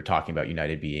we were talking about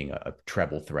United being a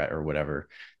treble threat or whatever.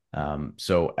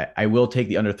 So I will take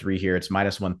the under 3 here. It's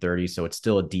minus 130. So it's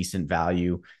still a decent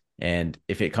value. And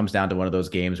if it comes down to one of those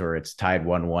games where it's tied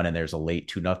 1-1 and there's a late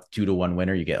 2-1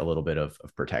 winner, you get a little bit of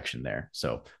protection there.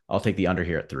 So I'll take the under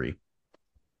here at 3.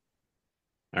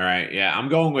 All right. Yeah. I'm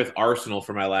going with Arsenal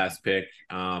for my last pick.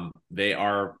 They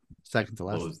are second to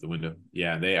last. Close the window.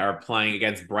 Yeah. They are playing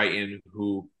against Brighton,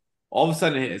 who all of a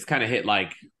sudden it's kind of hit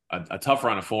like a tough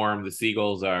run of form. The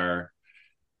Seagulls are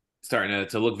starting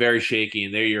to look very shaky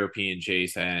in their European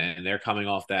chase, and they're coming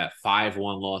off that 5-1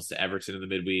 loss to Everton in the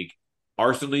midweek.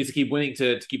 Arsenal needs to keep winning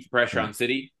to keep the pressure on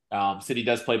City. City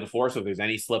does play before, so if there's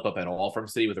any slip up at all from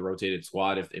City with a rotated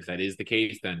squad, if that is the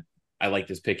case, then I like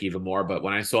this pick even more. But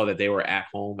when I saw that they were at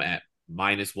home at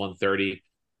minus 130,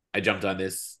 I jumped on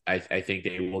this. I think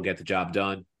they will get the job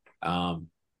done. I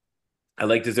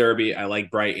like De Zerbi. I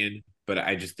like Brighton. but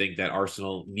I just think that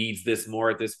Arsenal needs this more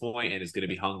at this point and is going to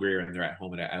be hungrier, and they're at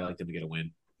home, and I like them to get a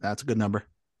win. That's a good number.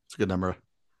 It's a good number.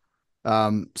 So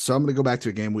I'm going to go back to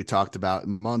a game we talked about,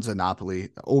 Monza Napoli,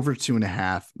 over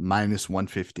 2.5, minus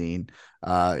 115.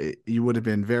 You would have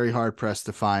been very hard pressed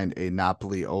to find a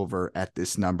Napoli over at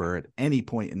this number at any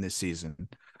point in this season.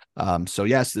 So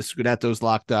yes, the Scudetto's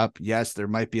locked up. Yes, there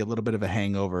might be a little bit of a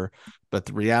hangover, but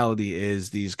the reality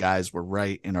is these guys were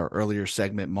right in our earlier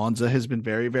segment. Monza has been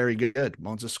very, very good.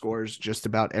 Monza scores just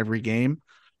about every game.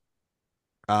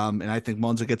 And I think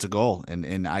Monza gets a goal,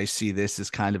 and I see this as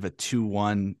kind of a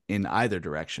 2-1 in either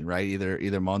direction, right?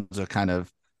 Either Monza kind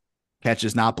of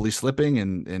catches Napoli slipping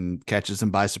and catches them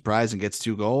by surprise and gets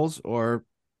 2 goals, or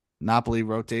Napoli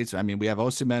rotates. I mean, we have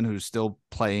Osimhen, who's still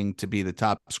playing to be the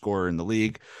top scorer in the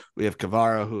league. We have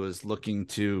Kvara, who is looking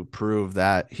to prove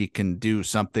that he can do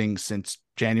something since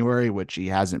January, which he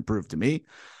hasn't proved to me.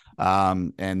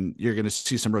 And you're going to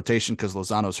see some rotation because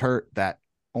Lozano's hurt. That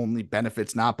only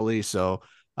benefits Napoli. So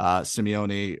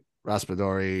Simeone,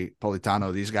 Raspadori,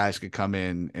 Politano, these guys could come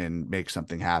in and make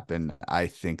something happen. I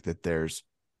think that there's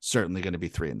certainly going to be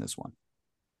 3 in this one.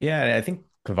 Yeah, I think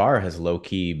Kvara has low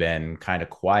key been kind of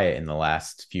quiet in the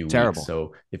last few Terrible. weeks.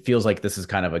 So it feels like this is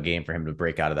kind of a game for him to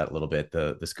break out of that a little bit.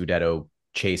 The Scudetto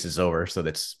chase is over, so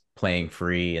that's playing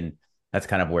free, and that's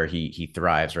kind of where he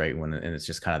thrives, right? And it's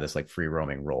just kind of this like free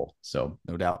roaming role. So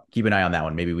No doubt. Keep an eye on that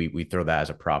one. Maybe we throw that as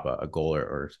a prop, a goal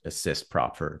or assist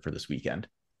prop for this weekend.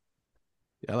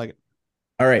 Yeah, I like it.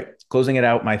 All right, closing it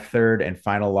out, my third and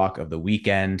final lock of the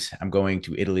weekend. I'm going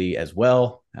to Italy as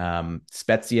well.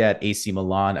 Spezia at AC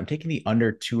Milan. I'm taking the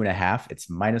under 2.5. It's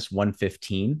minus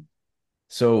 115.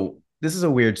 So this is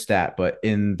a weird stat, but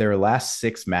in their last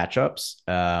 6 matchups,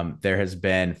 there has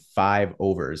been 5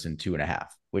 overs in 2.5,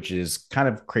 which is kind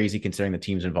of crazy considering the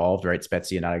teams involved, right?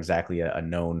 Spezia, not exactly a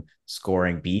known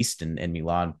scoring beast, and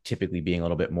Milan typically being a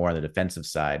little bit more on the defensive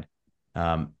side.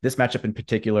 This matchup in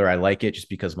particular, I like it just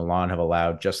because Milan have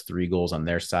allowed just 3 goals on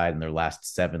their side in their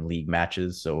last 7 league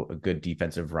matches. So a good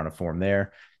defensive run of form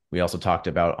there. We also talked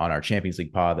about on our Champions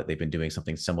League pod that they've been doing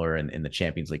something similar in the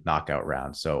Champions League knockout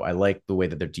round. So I like the way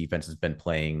that their defense has been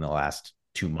playing the last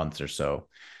 2 months or so.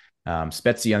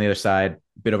 Spezia on the other side,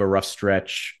 bit of a rough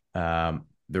stretch.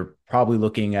 They're probably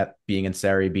looking at being in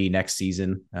Serie B next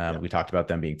season. We talked about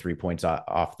them being 3 points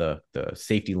off the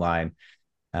safety line.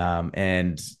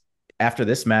 And after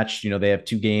this match, they have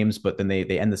 2 games, but then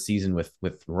they end the season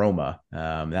with Roma.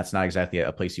 That's not exactly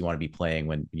a place you want to be playing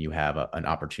when you have an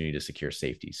opportunity to secure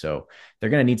safety. So they're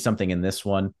going to need something in this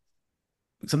one.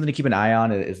 Something to keep an eye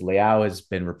on is Leao has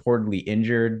been reportedly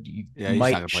injured. Yeah,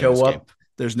 might show up.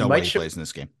 There's no way he plays in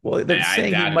this game. Well, they're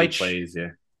saying he might plays. Yeah,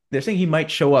 they're saying he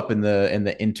might show up in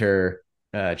the Inter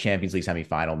Champions League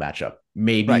semifinal matchup.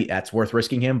 Maybe that's worth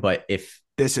risking him, but if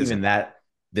this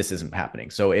isn't happening.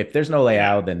 So if there's no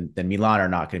Leao, then Milan are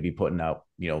not going to be putting out,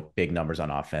 big numbers on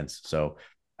offense. So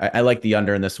I like the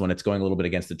under in this one. It's going a little bit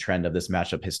against the trend of this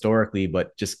matchup historically,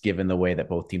 but just given the way that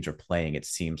both teams are playing, it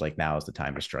seems like now is the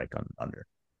time to strike on under.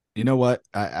 You know what?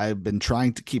 I've been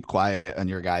trying to keep quiet on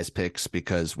your guys' picks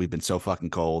because we've been so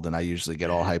fucking cold, and I usually get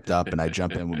all hyped up and I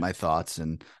jump in with my thoughts,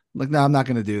 and no, I'm not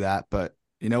going to do that. But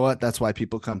you know what? That's why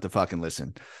people come to fucking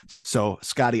listen. So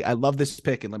Scotty, I love this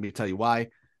pick, and let me tell you why.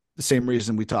 The same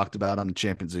reason we talked about on the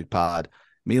Champions League pod.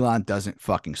 Milan doesn't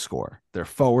fucking score. Their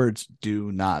forwards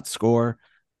do not score.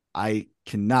 I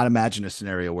cannot imagine a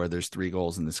scenario where there's 3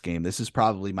 goals in this game. This is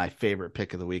probably my favorite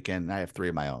pick of the weekend, and I have 3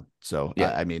 of my own. So,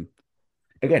 yeah, I mean,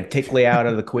 again, take Leao out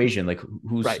of the equation. Like,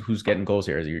 who's getting goals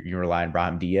here? You rely on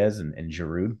Brahim Diaz and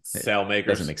Giroud. Sailmakers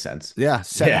doesn't make sense. Yeah,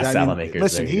 Sailmakers.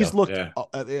 Listen, he's looked.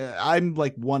 I'm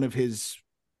like one of his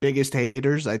biggest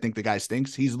haters. I think the guy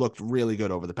stinks. He's looked really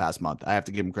good over the past month. I have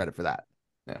to give him credit for that.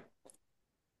 Yeah.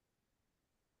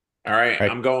 All right.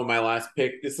 I'm going with my last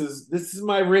pick. This is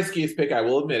my riskiest pick. I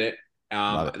will admit it.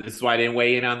 This is why I didn't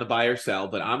weigh in on the buy or sell,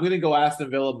 but I'm going to go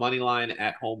Aston Villa money line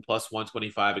at home plus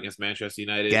 125 against Manchester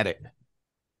United. Get it.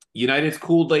 United's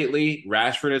cooled lately.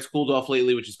 Rashford has cooled off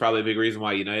lately, which is probably a big reason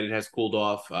why United has cooled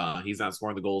off. He's not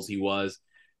scoring the goals he was.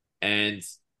 And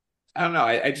I don't know.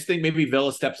 I just think maybe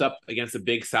Villa steps up against a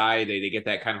big side. They get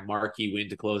that kind of marquee win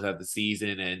to close out the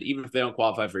season. And even if they don't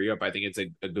qualify for Europe, I think it's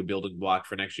a good building block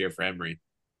for next year for Emery.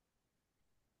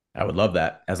 I would love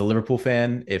that. As a Liverpool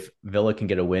fan, if Villa can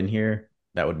get a win here,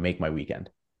 that would make my weekend.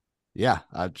 Yeah,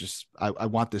 I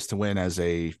want this to win as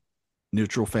a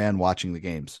neutral fan watching the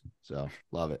games. So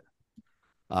love it.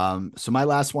 So my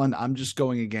last one, I'm just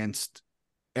going against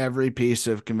every piece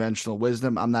of conventional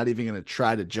wisdom. I'm not even going to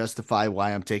try to justify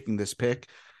why I'm taking this pick.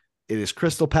 It is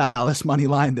Crystal Palace money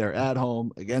line. They're at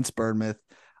home against Bournemouth.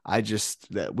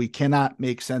 We cannot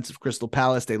make sense of Crystal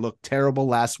Palace. They looked terrible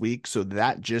last week. So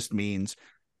that just means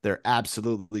they're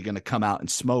absolutely going to come out and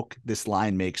smoke. This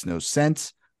line makes no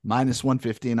sense. Minus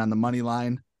 115 on the money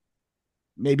line.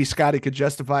 Maybe Scotty could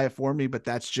justify it for me, but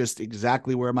that's just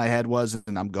exactly where my head was,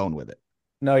 and I'm going with it.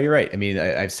 No, you're right. I mean,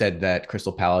 I've said that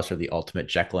Crystal Palace are the ultimate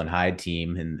Jekyll and Hyde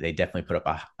team, and they definitely put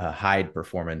up a Hyde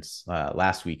performance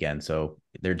last weekend. So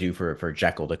they're due for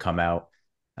Jekyll to come out.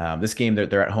 This game,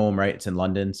 they're at home, right? It's in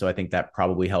London, so I think that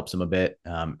probably helps them a bit.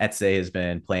 Eze has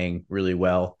been playing really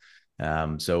well,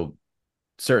 so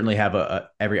certainly have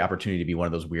every opportunity to be one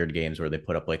of those weird games where they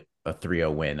put up like a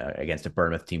 3-0 win against a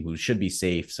Bournemouth team who should be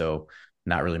safe. So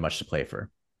not really much to play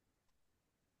for.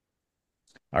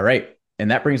 All right. And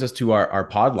that brings us to our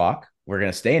pod lock. We're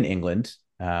going to stay in England.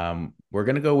 We're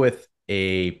going to go with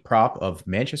a prop of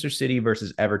Manchester City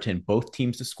versus Everton, both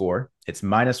teams to score. It's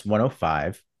minus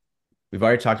 105. We've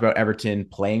already talked about Everton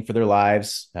playing for their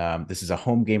lives. This is a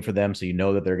home game for them, so you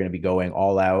know that they're going to be going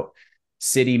all out.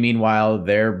 City, meanwhile,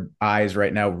 their eyes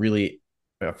right now really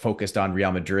focused on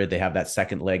Real Madrid. They have that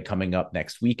second leg coming up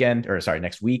next week.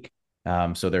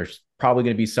 So there's probably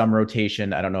going to be some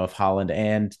rotation. I don't know if Haaland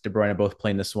and De Bruyne are both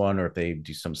playing this one or if they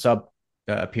do some sub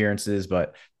appearances,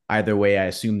 but either way, I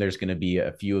assume there's going to be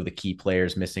a few of the key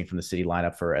players missing from the City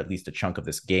lineup for at least a chunk of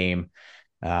this game.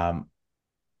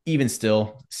 Even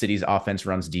still, City's offense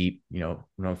runs deep. I don't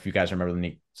know if you guys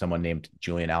remember someone named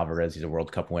Julian Alvarez. He's a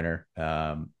World Cup winner.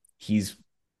 He's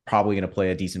probably going to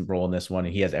play a decent role in this one,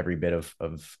 and he has every bit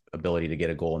of ability to get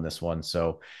a goal in this one.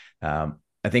 So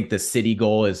I think the City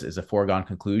goal is a foregone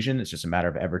conclusion. It's just a matter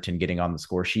of Everton getting on the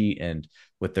score sheet. And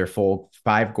with their full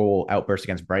 5-goal outburst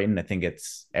against Brighton, I think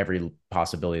it's every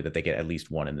possibility that they get at least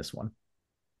one in this one.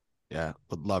 Yeah,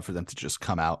 would love for them to just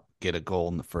come out, get a goal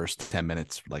in the first 10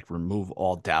 minutes, like remove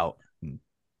all doubt.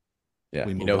 Yeah,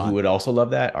 who would also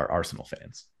love that? Are Arsenal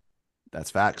fans. That's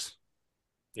facts.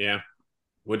 Yeah,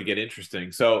 would get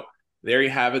interesting. So there you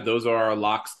have it. Those are our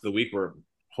locks of the week. We're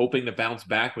hoping to bounce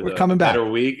back with a better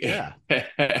week. Yeah.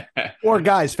 Or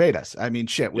guys fade us. I mean,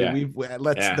 shit.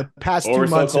 The past 2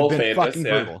 months have been fucking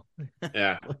brutal.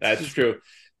 Yeah, that's true.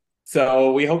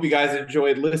 So we hope you guys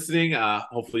enjoyed listening.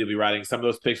 Hopefully you'll be riding some of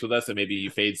those picks with us, and maybe you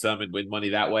fade some and win money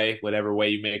that way. Whatever way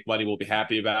you make money, we'll be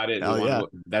happy about it.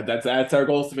 That's our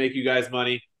goal, is to make you guys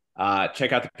money.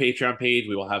 Check out the Patreon page.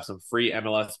 We will have some free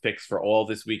MLS picks for all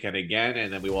this weekend again,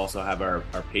 and then we will also have our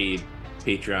paid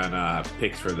Patreon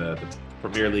picks for the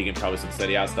Premier League and probably some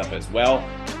steady out stuff as well.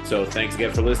 So thanks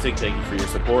again for listening. Thank you for your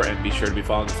support, and be sure to be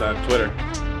following us on Twitter.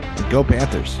 Go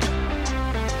Panthers.